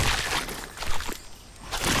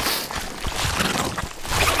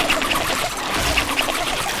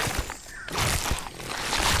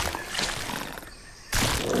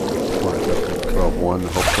 One,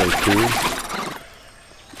 hopefully two.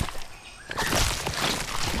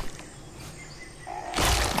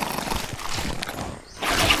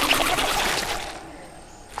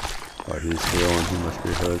 Oh, he's healing. He must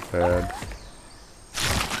be hurt bad.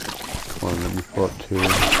 Come on, let me pull up two.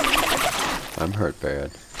 I'm hurt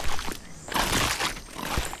bad.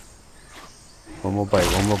 One more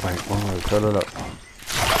bite, one more bite, one more. Fill it up.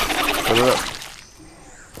 Fill it up.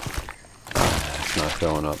 Ah, it's not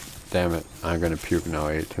filling up. Damn it, I'm gonna puke now,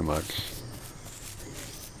 I ate too much.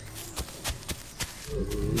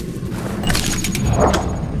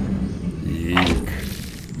 Eek.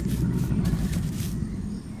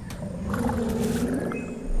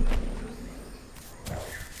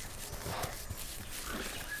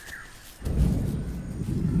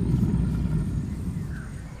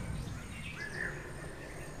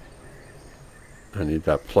 I need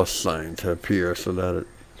that plus sign to appear so that it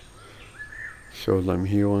shows I'm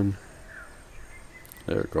healing.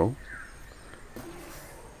 There we go.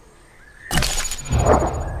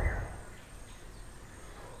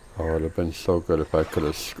 Oh, it would have been so good if I could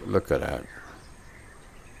have, look at that.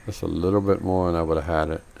 Just a little bit more and I would have had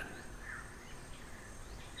it.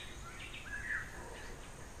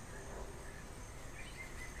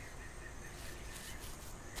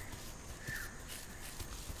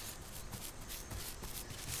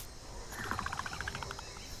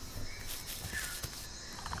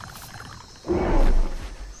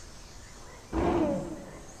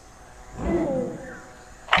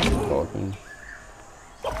 Talking.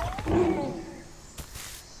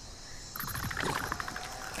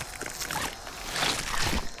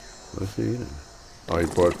 What's he eating? Oh, he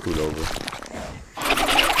brought food over.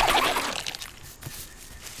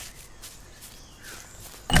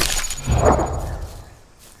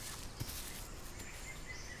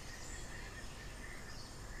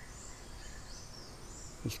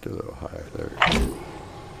 Let's get a little higher. There we go.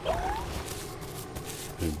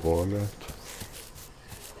 Any boar left?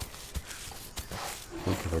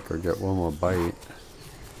 I think if I could get one more bite,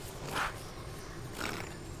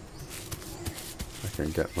 I can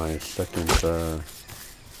get my second thing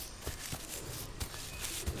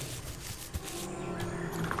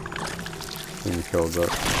filled up.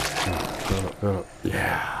 Fill up.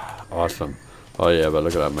 Yeah, awesome. Oh yeah, but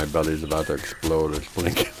look at that, my belly's about to explode. It's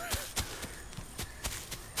blinking.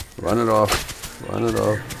 Run it off. Run it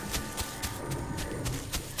off.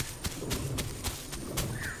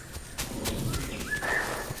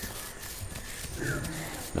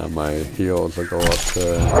 Now my heals will go up to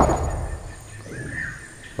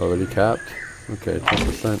already capped. Okay,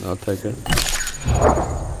 10%, I'll take it.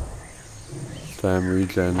 Time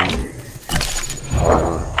regen.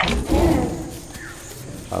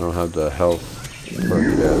 I don't have the health perk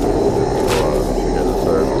yet, so get a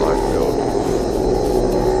third.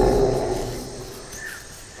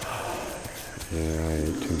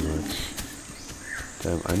 much.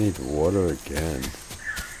 Damn, I need water again.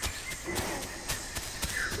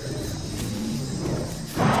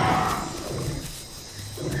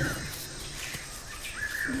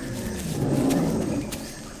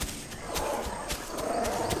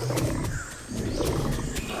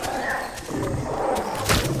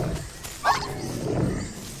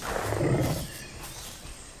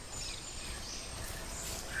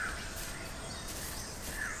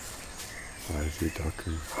 Why is he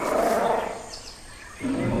ducking?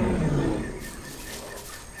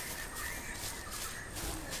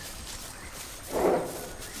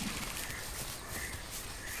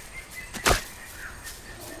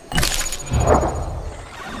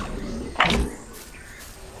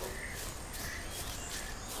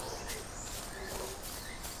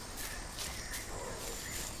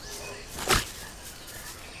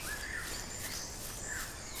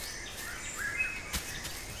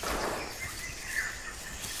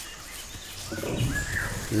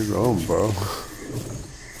 You're going, bro.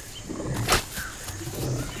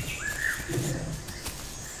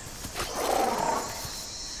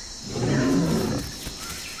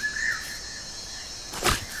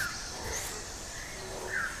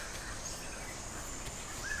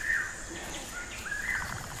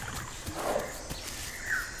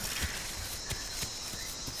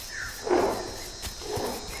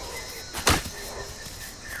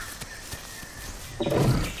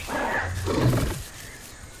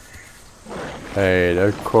 Hey,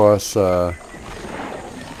 of course, they're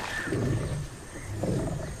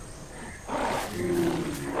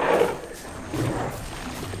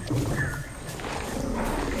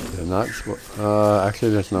not,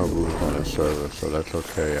 actually there's no rules on the server, so that's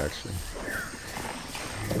okay, actually.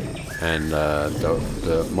 And,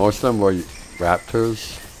 most of them were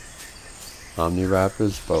raptors,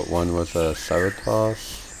 omniraptors, but one was a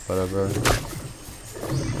ceratops, whatever.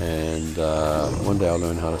 And, one day I'll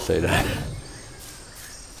learn how to say that.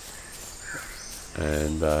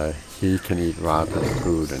 And he can eat rotten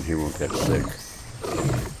food and he won't get sick.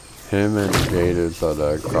 Him and the gators are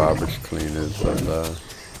the garbage cleaners of the...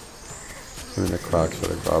 Him and the crocs are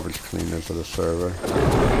the garbage cleaners of the server. Is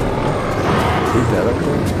he dead up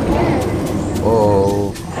there?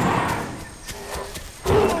 Oh!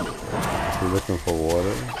 Is he looking for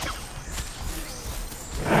water?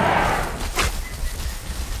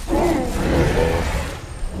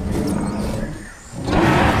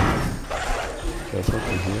 There's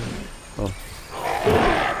something here. Oh.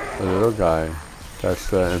 The little guy. That's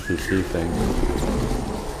the NPC thing.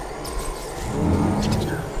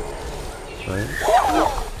 Right?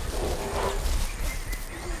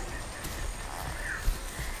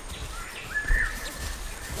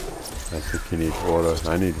 I think he needs water.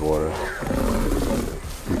 I need water.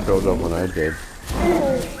 He filled up when I did.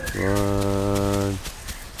 Run.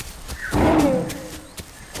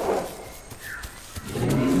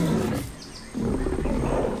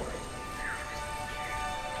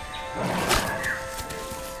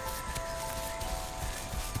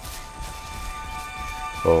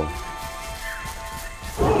 Oh.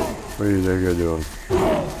 What do you think you're doing?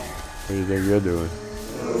 What do you think you're doing?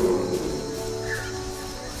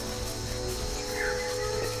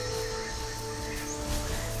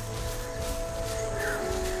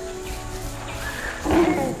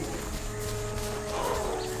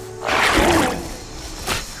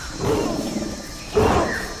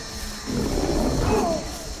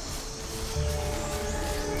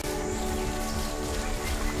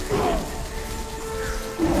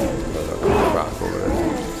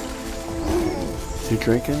 Is he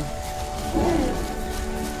drinking?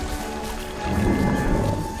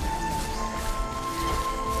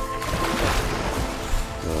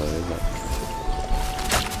 No, they're not.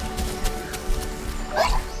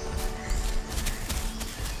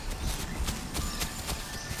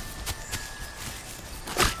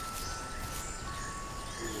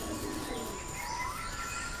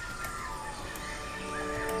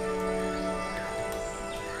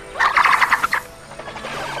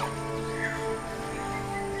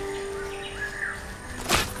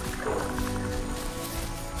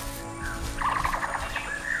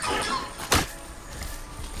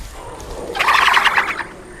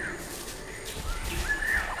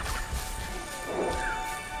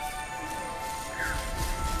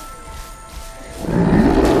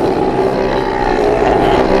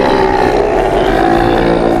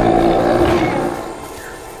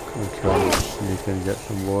 Can get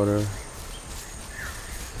some water.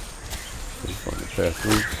 He's going to pass.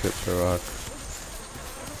 Oops, hit the rock.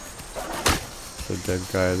 There's a dead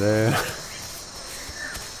guy there.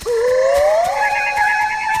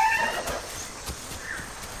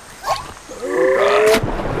 Oh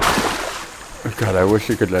God. God, I wish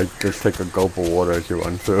you could like just take a gulp of water as you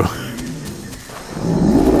run through. Is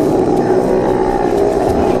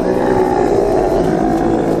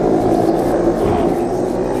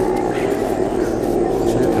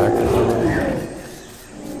he attacking somebody?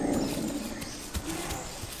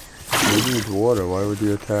 He needs water. Why would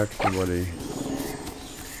you attack somebody?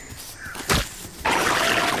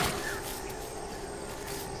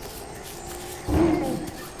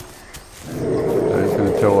 I'm just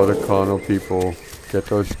gonna tell other carnal people, get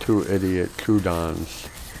those two idiot Troodons.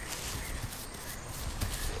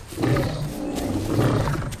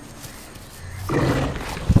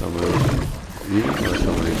 Somebody's eating or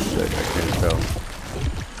somebody's sick, I can't tell.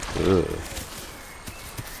 Ugh.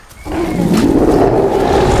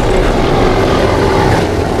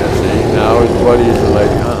 Yeah, see, now his buddies are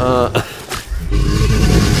like,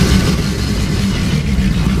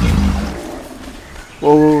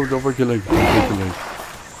 Whoa, don't break your leg, don't break your leg.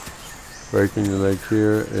 Breaking your leg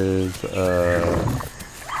here is, I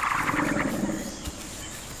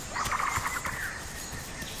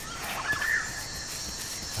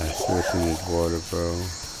seriously need water, bro.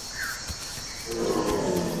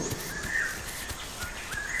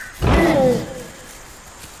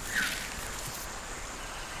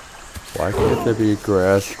 Why can't there be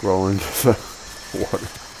grass growing to the water?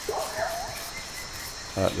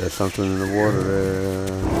 There's something in the water there.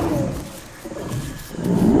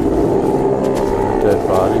 A dead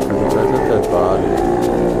body? Because it says a dead body. Or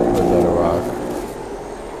is that a rock?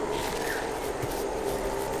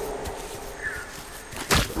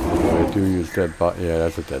 Oh, I do use dead body. Yeah,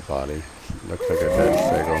 that's a dead body. Looks like a dead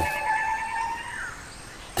stego.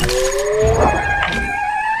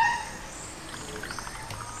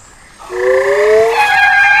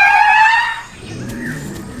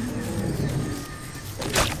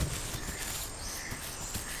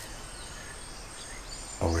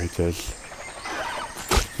 Oh wait, there's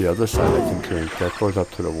the other side I can drink. That goes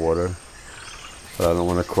up to the water. But I don't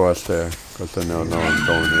want to cross there, because then no one's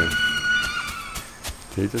going here.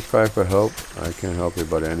 Did he just cry for help? I can't help you,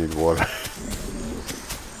 buddy. I need water.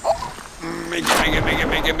 Make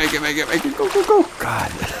it, go.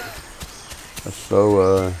 God. That's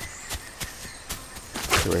so,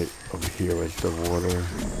 Great. Over here is the water.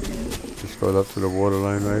 Just goes up to the water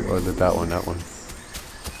line, right? Or is it that one? That one.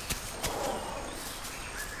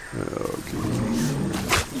 Oh, Jesus.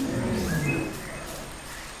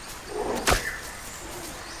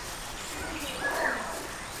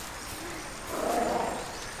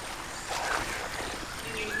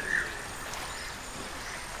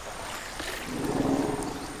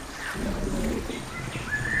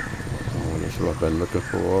 Oh, this is what I've been looking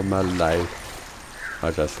for all my life.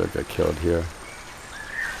 I just get killed here.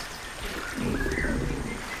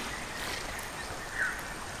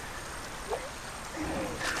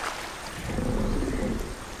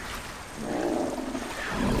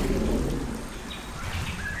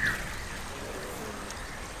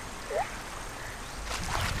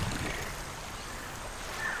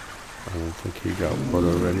 I don't think he got one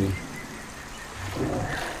already.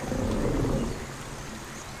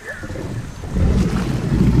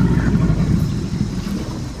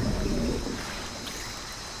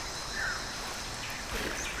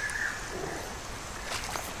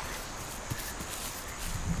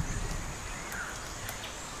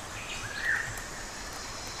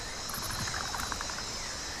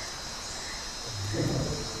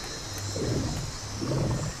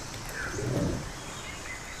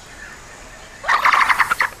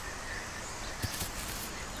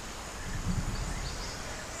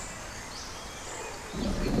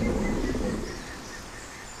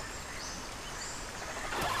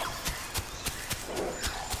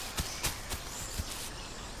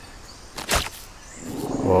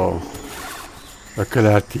 Whoa. Look at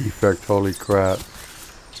that defect, holy crap.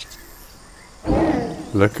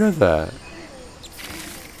 Look at that.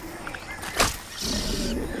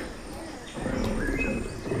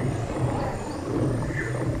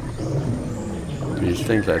 These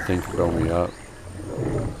things I think fill me up.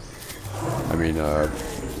 I mean, a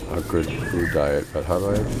good food diet, but how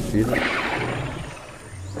do I feed it?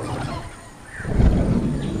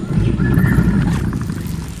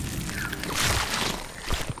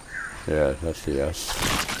 Yeah, that's the yes.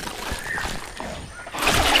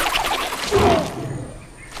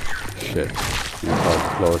 Shit. He's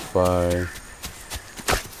not close by.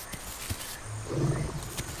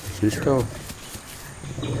 Is he still?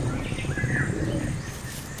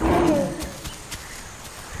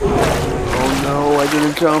 Oh no, I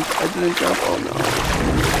didn't jump. Oh no.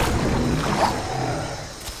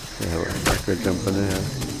 Yeah, I could jump in there.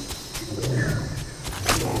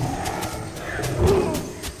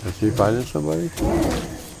 That's Is he fighting somebody?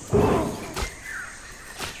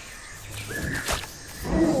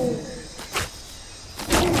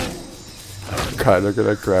 God, look at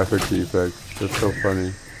that graphic defect. That's so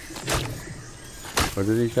funny. What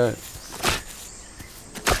did he get?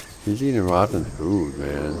 He's eating rotten food,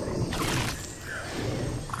 man.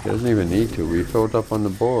 He doesn't even need to. We filled up on the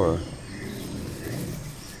boar.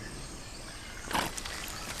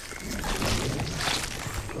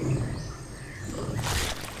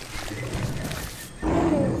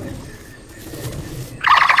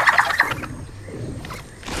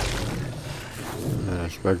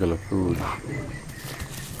 That's regular food. I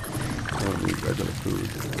don't need regular food.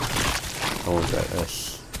 I want that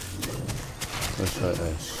S. What's that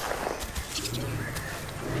S?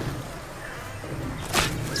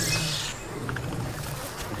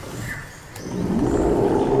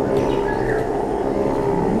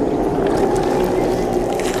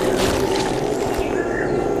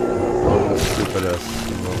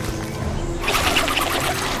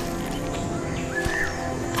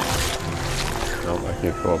 Nope, I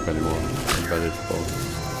can't go up anymore. I'm better to go.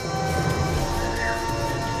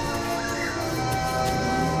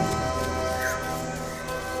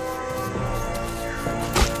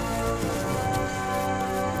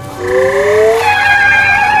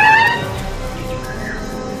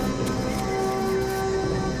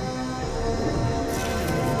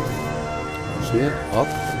 See it? Up?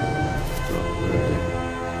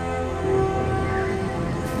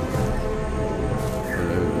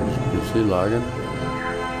 Is he logging?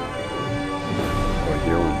 Or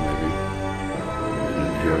healing, maybe. He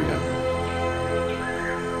didn't heal yet.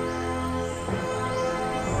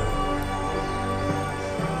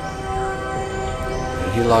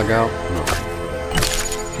 Did he log out? No.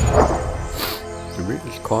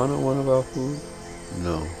 Is Connor one of our food?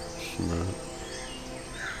 No, she's not.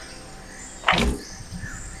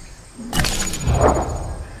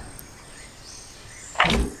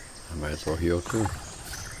 I might as well heal too.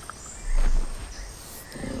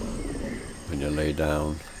 When you lay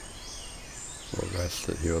down, we'll rest,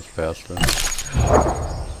 it heals faster.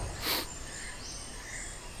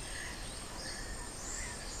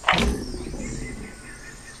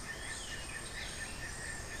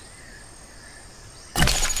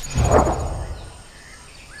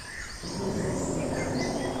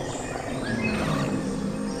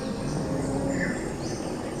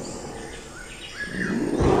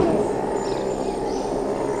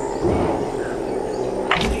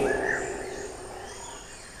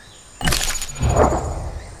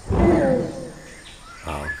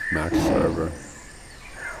 Max server.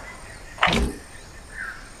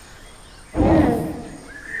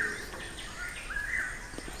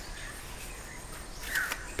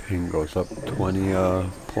 Ping goes up 20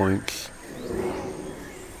 points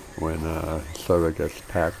when server gets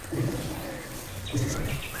packed.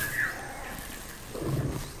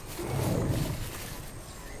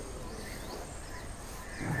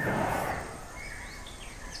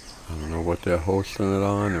 I don't know what they're hosting it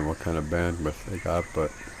on and what kind of bandwidth they got,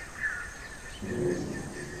 but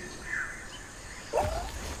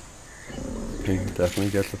ping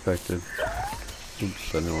definitely gets affected.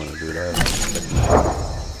 Oops, I didn't want to do that.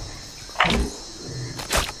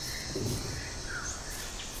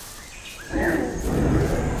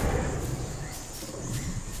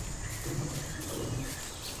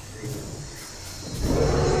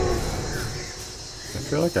 I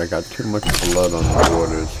feel like I got too much blood on the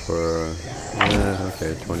borders for,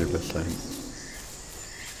 okay, 20%.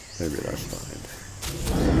 Maybe that's fine.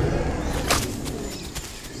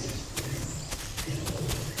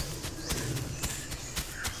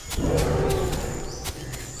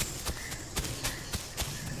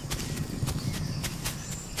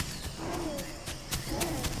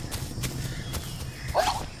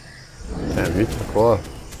 Damn, he took off.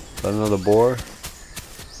 Is that another boar?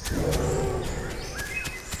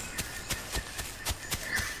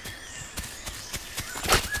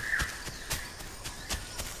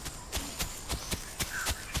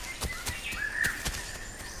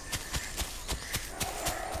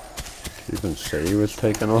 Did he even say he was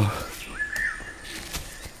taking off?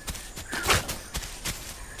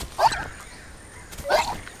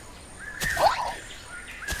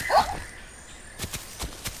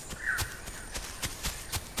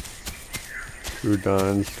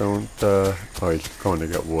 Troodons don't, oh, he's going to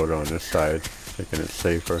get water on this side, making it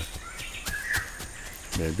safer.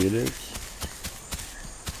 Maybe it is.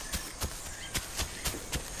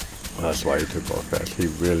 That's why he took off fast. He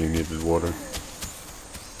really needed water.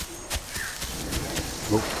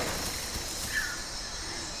 Oop.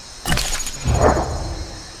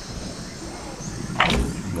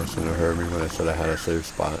 Mustn't have heard me when I said I had a safe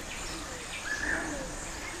spot.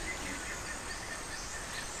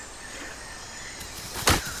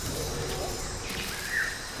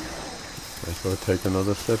 Might as well take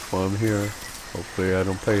another sip while I'm here. Hopefully I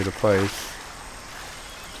don't pay the price.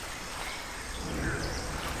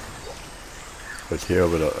 Because here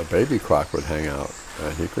with a baby croc would hang out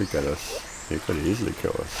and he could get us. He could easily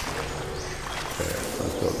kill us. Okay,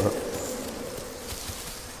 let's build up.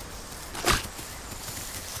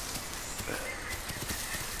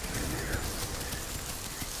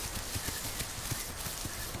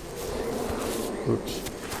 Oops,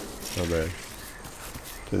 my bad.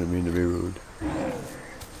 Didn't mean to be rude.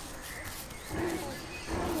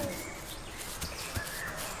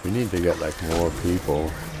 We need to get like more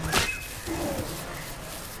people.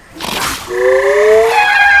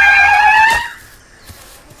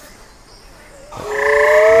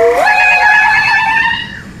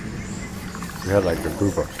 We had like a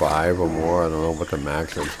group of 5 or more. I don't know what the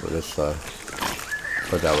max is for this, but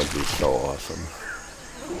that would be so awesome.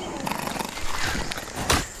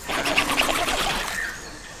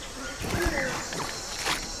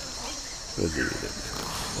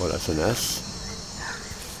 Oh, that's an S.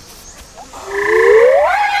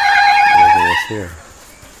 There's an S here.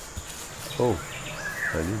 Oh,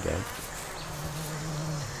 I need that.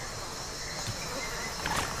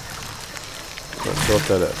 Let's go with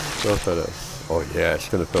that S. Go with that S. Oh yeah, it's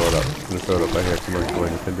gonna fill it up. It's gonna fill it up right here. Come on, come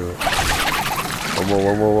on, you can do it. One more,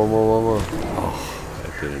 one more, one more, one more. Oh, I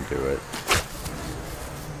didn't do it.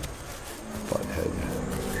 Butthead.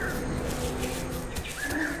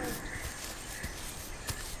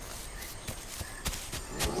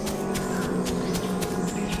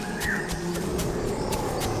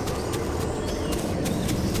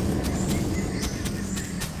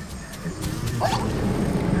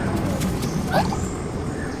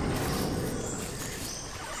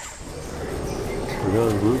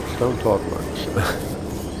 Young groups don't talk much.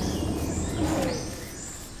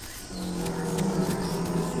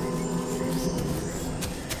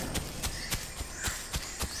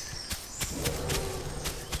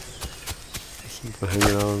 People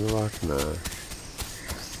hanging out on the rock now.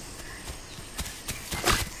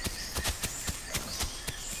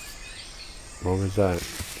 What was that?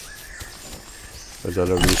 Was that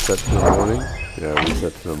a reset to the morning? Yeah,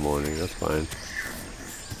 reset to the morning, that's fine.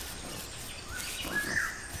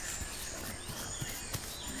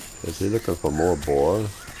 Is he looking for more boar?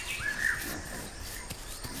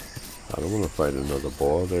 I don't want to fight another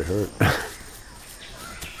boar, they hurt.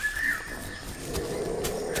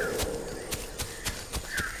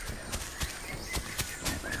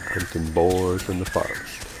 Hunting boars in the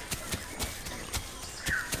forest.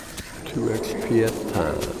 2 XP at a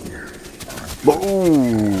time.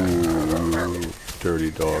 Boom!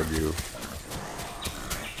 Dirty dog, you.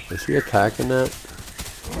 Is he attacking that?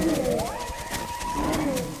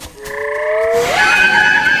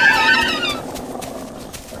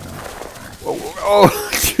 Oh,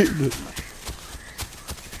 Jesus.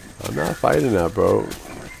 I'm not fighting that, bro.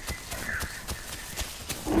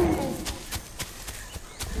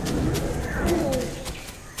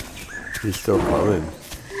 He's still coming.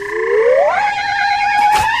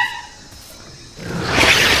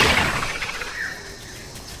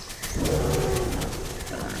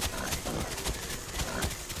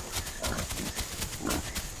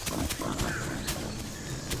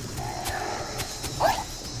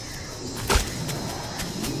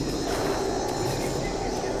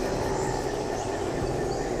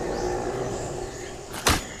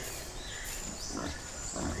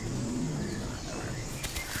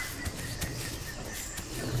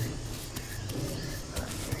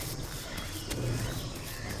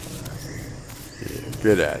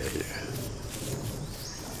 Get out of here.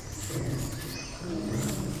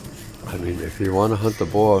 I mean, if you want to hunt the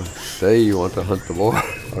boar, say you want to hunt the boar.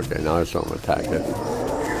 Okay, now I just don't attack it.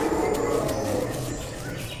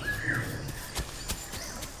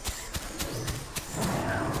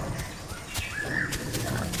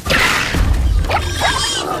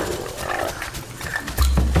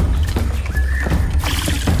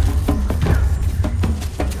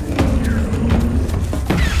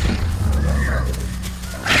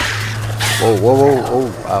 Whoa, whoa, whoa, oh,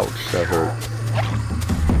 ouch, that hurt.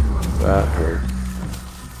 That hurt.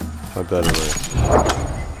 How bad am I?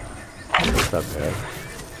 Not that bad.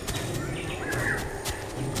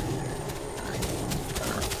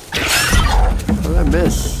 How did I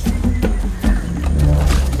miss?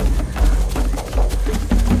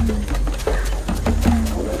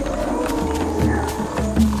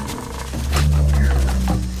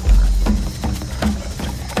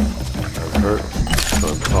 I'm hurt.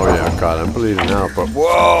 Oh yeah, God, I'm bleeding out, but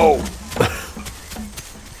whoa!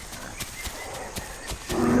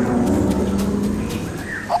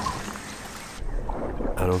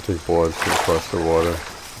 don't think boards can cross the water.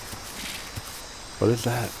 What is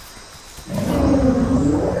that?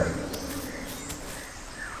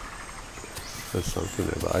 There's something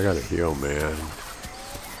there. I gotta heal, man.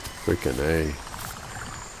 Freaking A.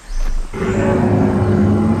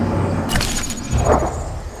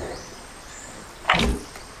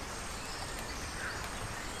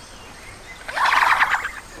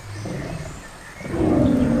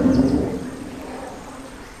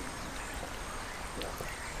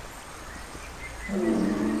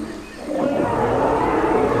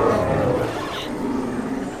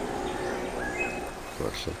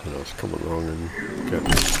 Something else come along and get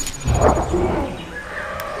me.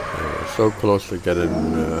 So close to getting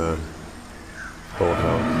full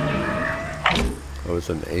health. I was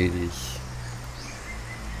in the 80s.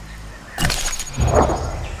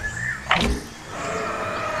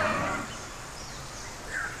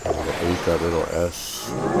 I ate that little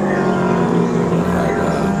S. I had a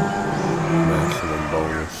maximum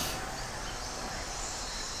bonus.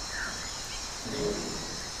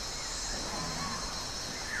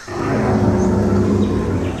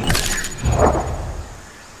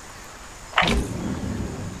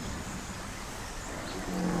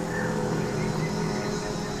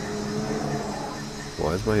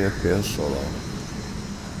 Why is my FPS so low?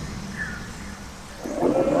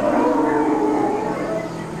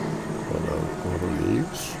 All the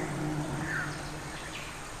leaves?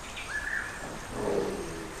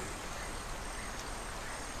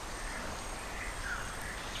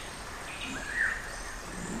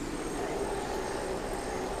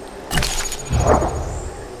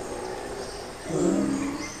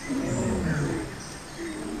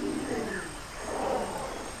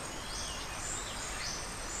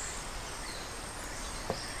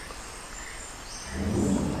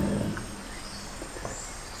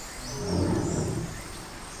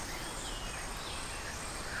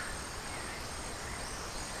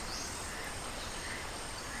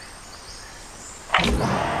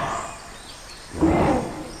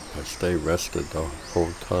 I stay rested the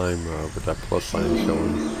whole time with that plus sign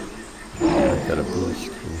showing. I got a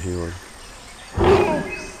boost from healing.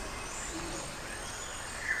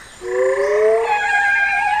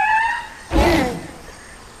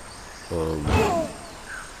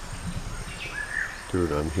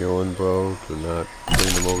 Dude, I'm healing, bro. Do not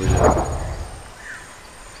bring them over here.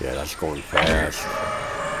 Yeah, that's going fast.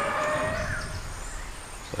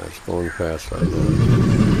 That's going fast right now.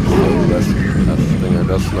 Stay rested. That's the thing I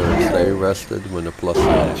just learned. Stay rested when the plus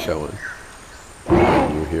sign is showing.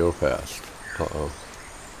 And you heal fast. Uh-oh.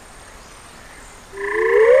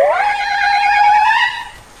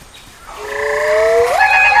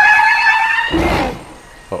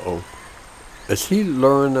 Uh-oh. Is he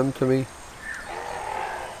luring them to me?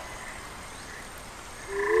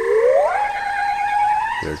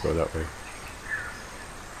 Yeah, go that way.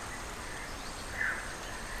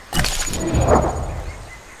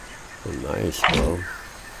 Oh, nice, bro.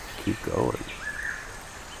 Keep going.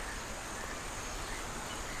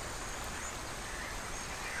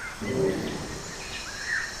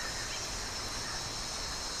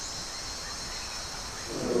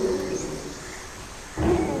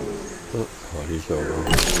 Oh, he's over.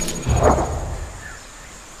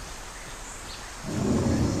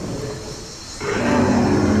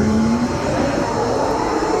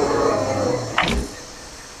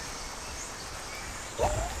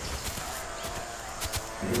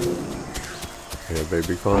 Yeah,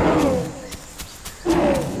 baby, calm down.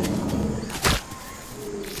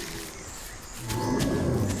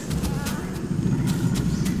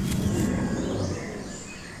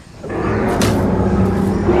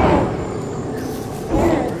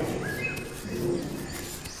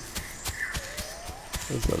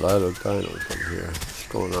 There's a lot of dinos in here. What's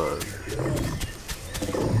going on?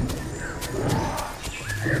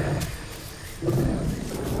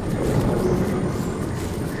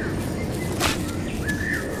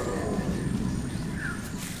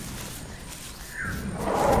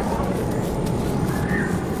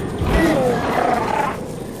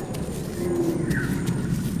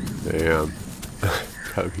 Damn.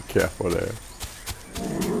 Gotta be careful there.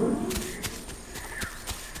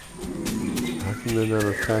 How come they're not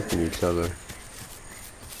attacking each other?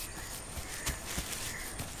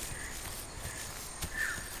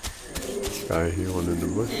 This guy healing in the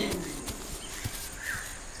bush? I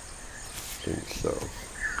think so.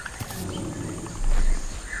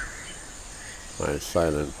 My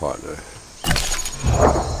silent partner.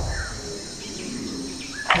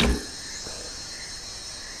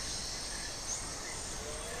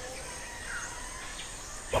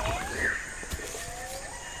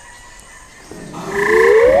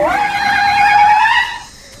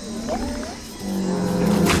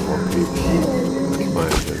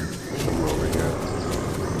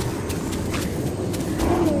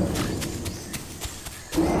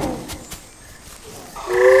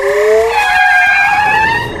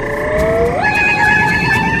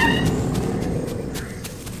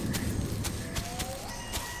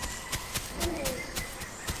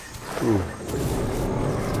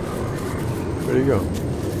 Where'd he go?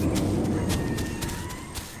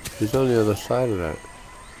 He's on the other side of that.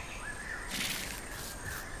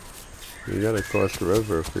 You gotta cross the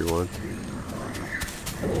river if we want.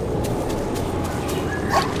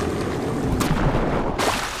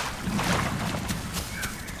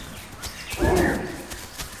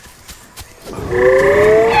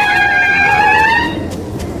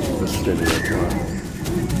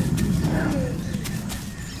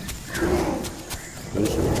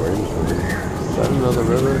 Is that another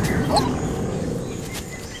river?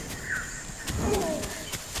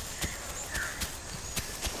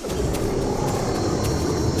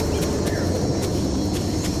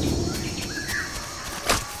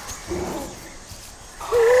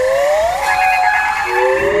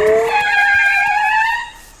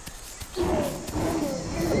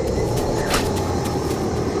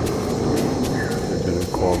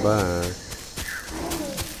 Back.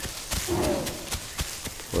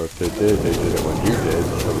 Or if they did it when you did,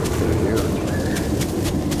 someone could have heard it.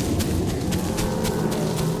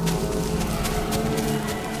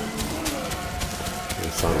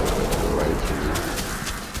 It's on the right to me.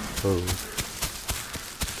 Oh.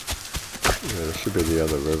 Yeah, this should be the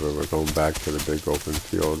other river. We're going back to the big open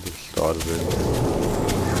field that started in.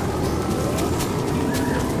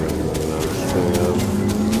 Really running out of steam.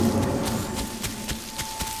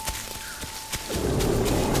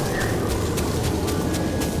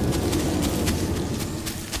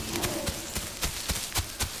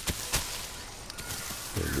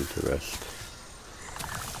 To rest.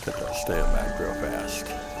 Get that stand back real fast.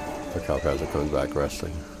 Look how fast it comes back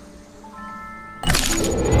resting.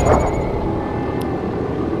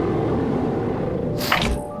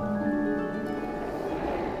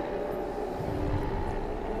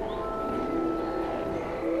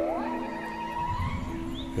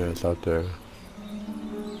 Yeah, it's out there.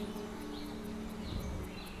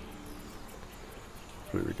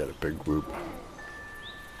 We got a big group.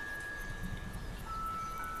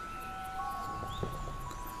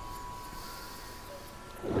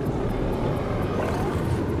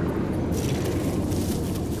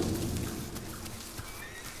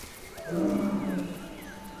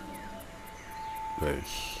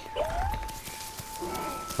 Nice.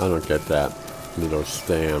 I don't get that little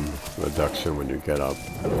stam reduction when you get up.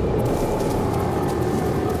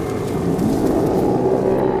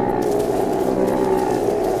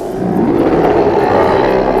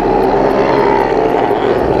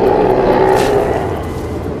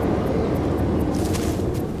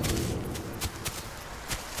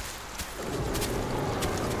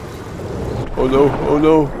 Oh no, oh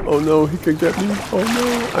no, oh no, he could get me. Oh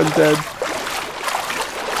no, I'm dead.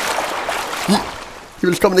 He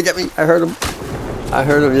was coming to get me. I heard him. I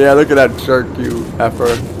heard him. Yeah, look at that jerk, you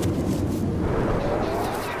effer.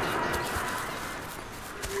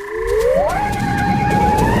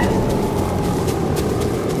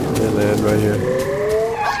 They land right here.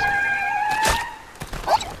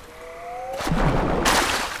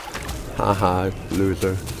 Haha,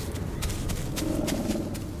 loser.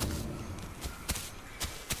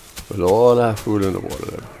 With all that food in the water,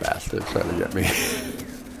 that bastard trying to get me.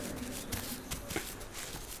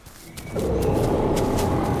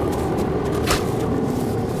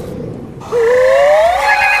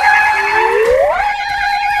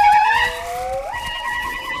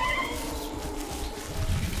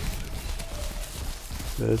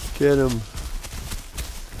 Let's get him.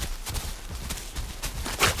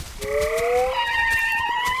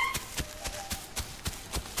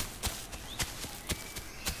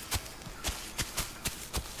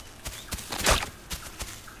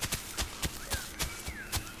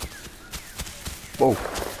 Whoa.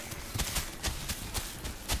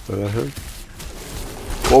 Did I hurt?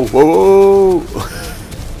 Whoa, whoa, whoa!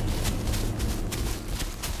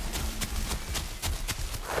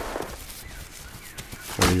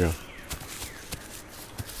 There you go.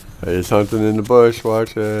 He's hunting in the bush,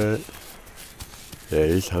 watch it. Yeah,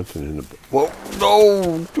 he's hunting in the bush. Whoa,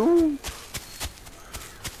 no, dude!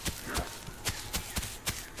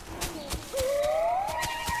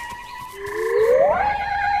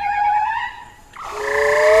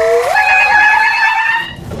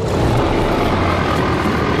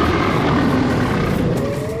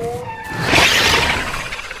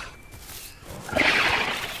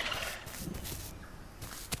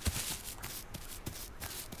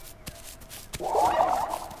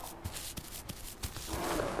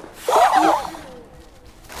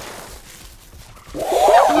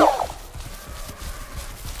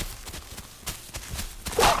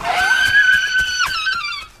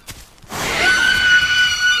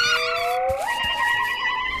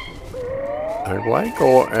 Why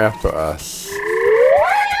go after us?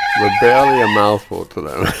 We're barely a mouthful to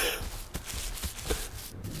them.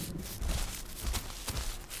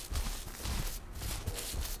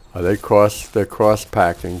 They're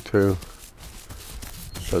cross-packing too.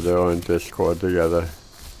 So they're on Discord together,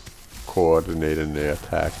 coordinating their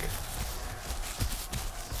attack.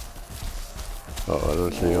 Uh-oh, I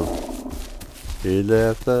don't see him. He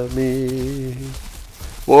left me.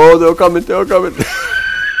 Whoa, they're coming, they're coming.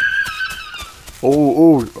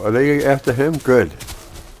 Oh, are they after him? Good.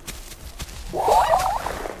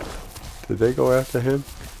 Did they go after him?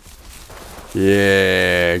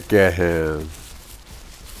 Yeah, get him.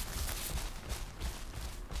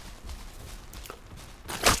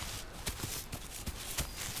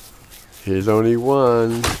 He's only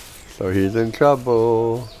one, so he's in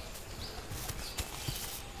trouble.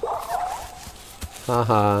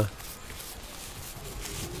 Haha.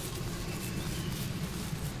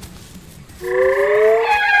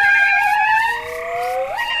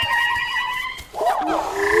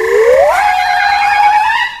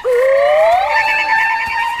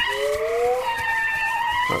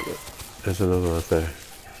 There's another one up there.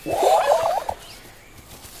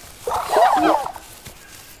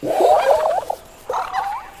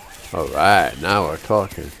 Alright, now we're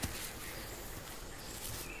talking.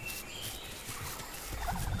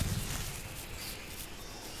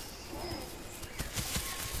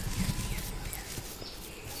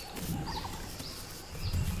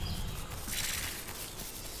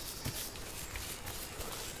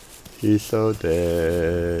 He's so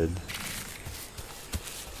dead.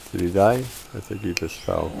 Did he die? I think he just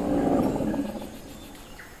fell.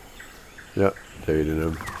 Yep, they ate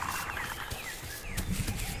him.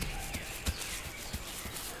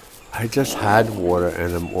 I just had water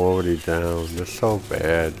and I'm already down. That's so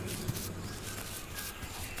bad.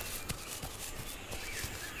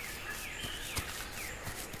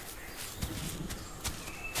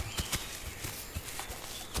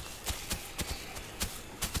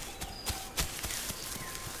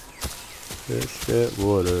 Let's get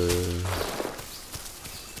water.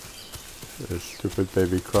 The stupid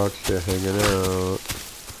baby crocs here hanging out.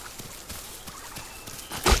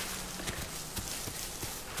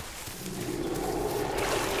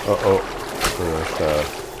 Uh-oh.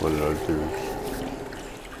 That's one of those dudes.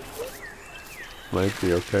 Might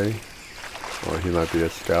be okay. Or he might be a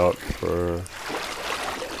scout for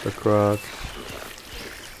the crocs.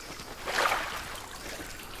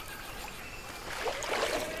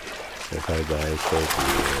 If I die, so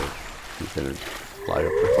he's gonna fly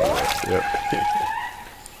up the forest. Yep.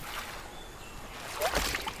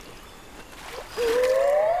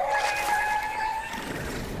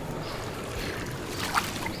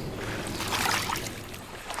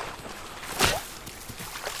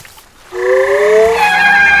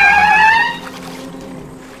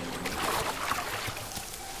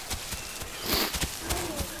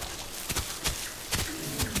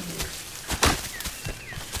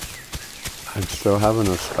 I'm still having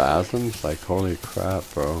those spasms, like holy crap,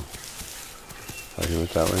 bro. I can look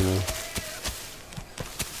that way now.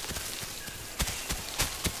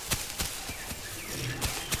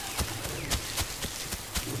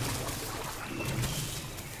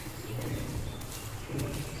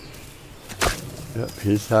 Yep,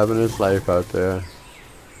 he's having his life out there.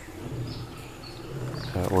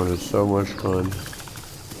 That one is so much fun.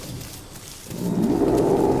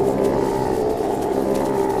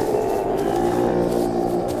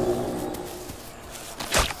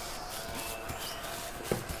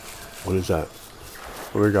 What is that?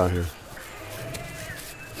 What we got here?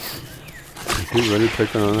 Is he really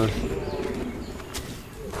picking on us?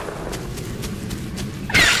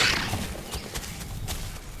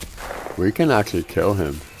 We can actually kill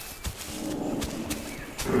him.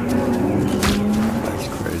 That's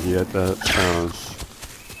crazy at that sounds.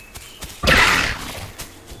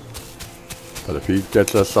 But if he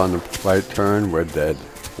gets us on the right turn, we're dead.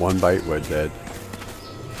 One bite, we're dead.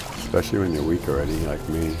 Especially when you're weak already, like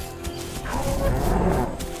me.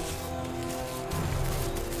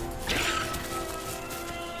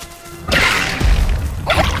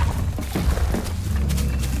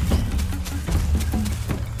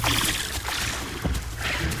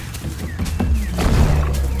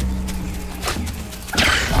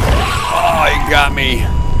 Got me.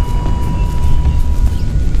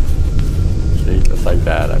 See, just like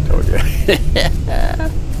that, I told you.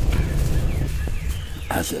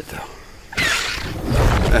 That's it though.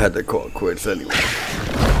 I had to call it quits anyway.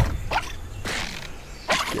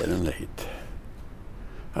 Getting late.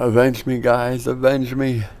 Avenge me, guys, avenge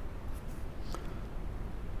me.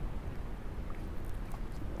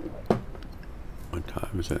 What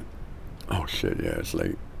time is it? Oh shit, yeah, it's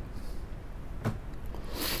late.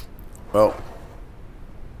 Well,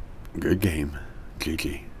 good game.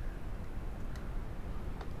 GG.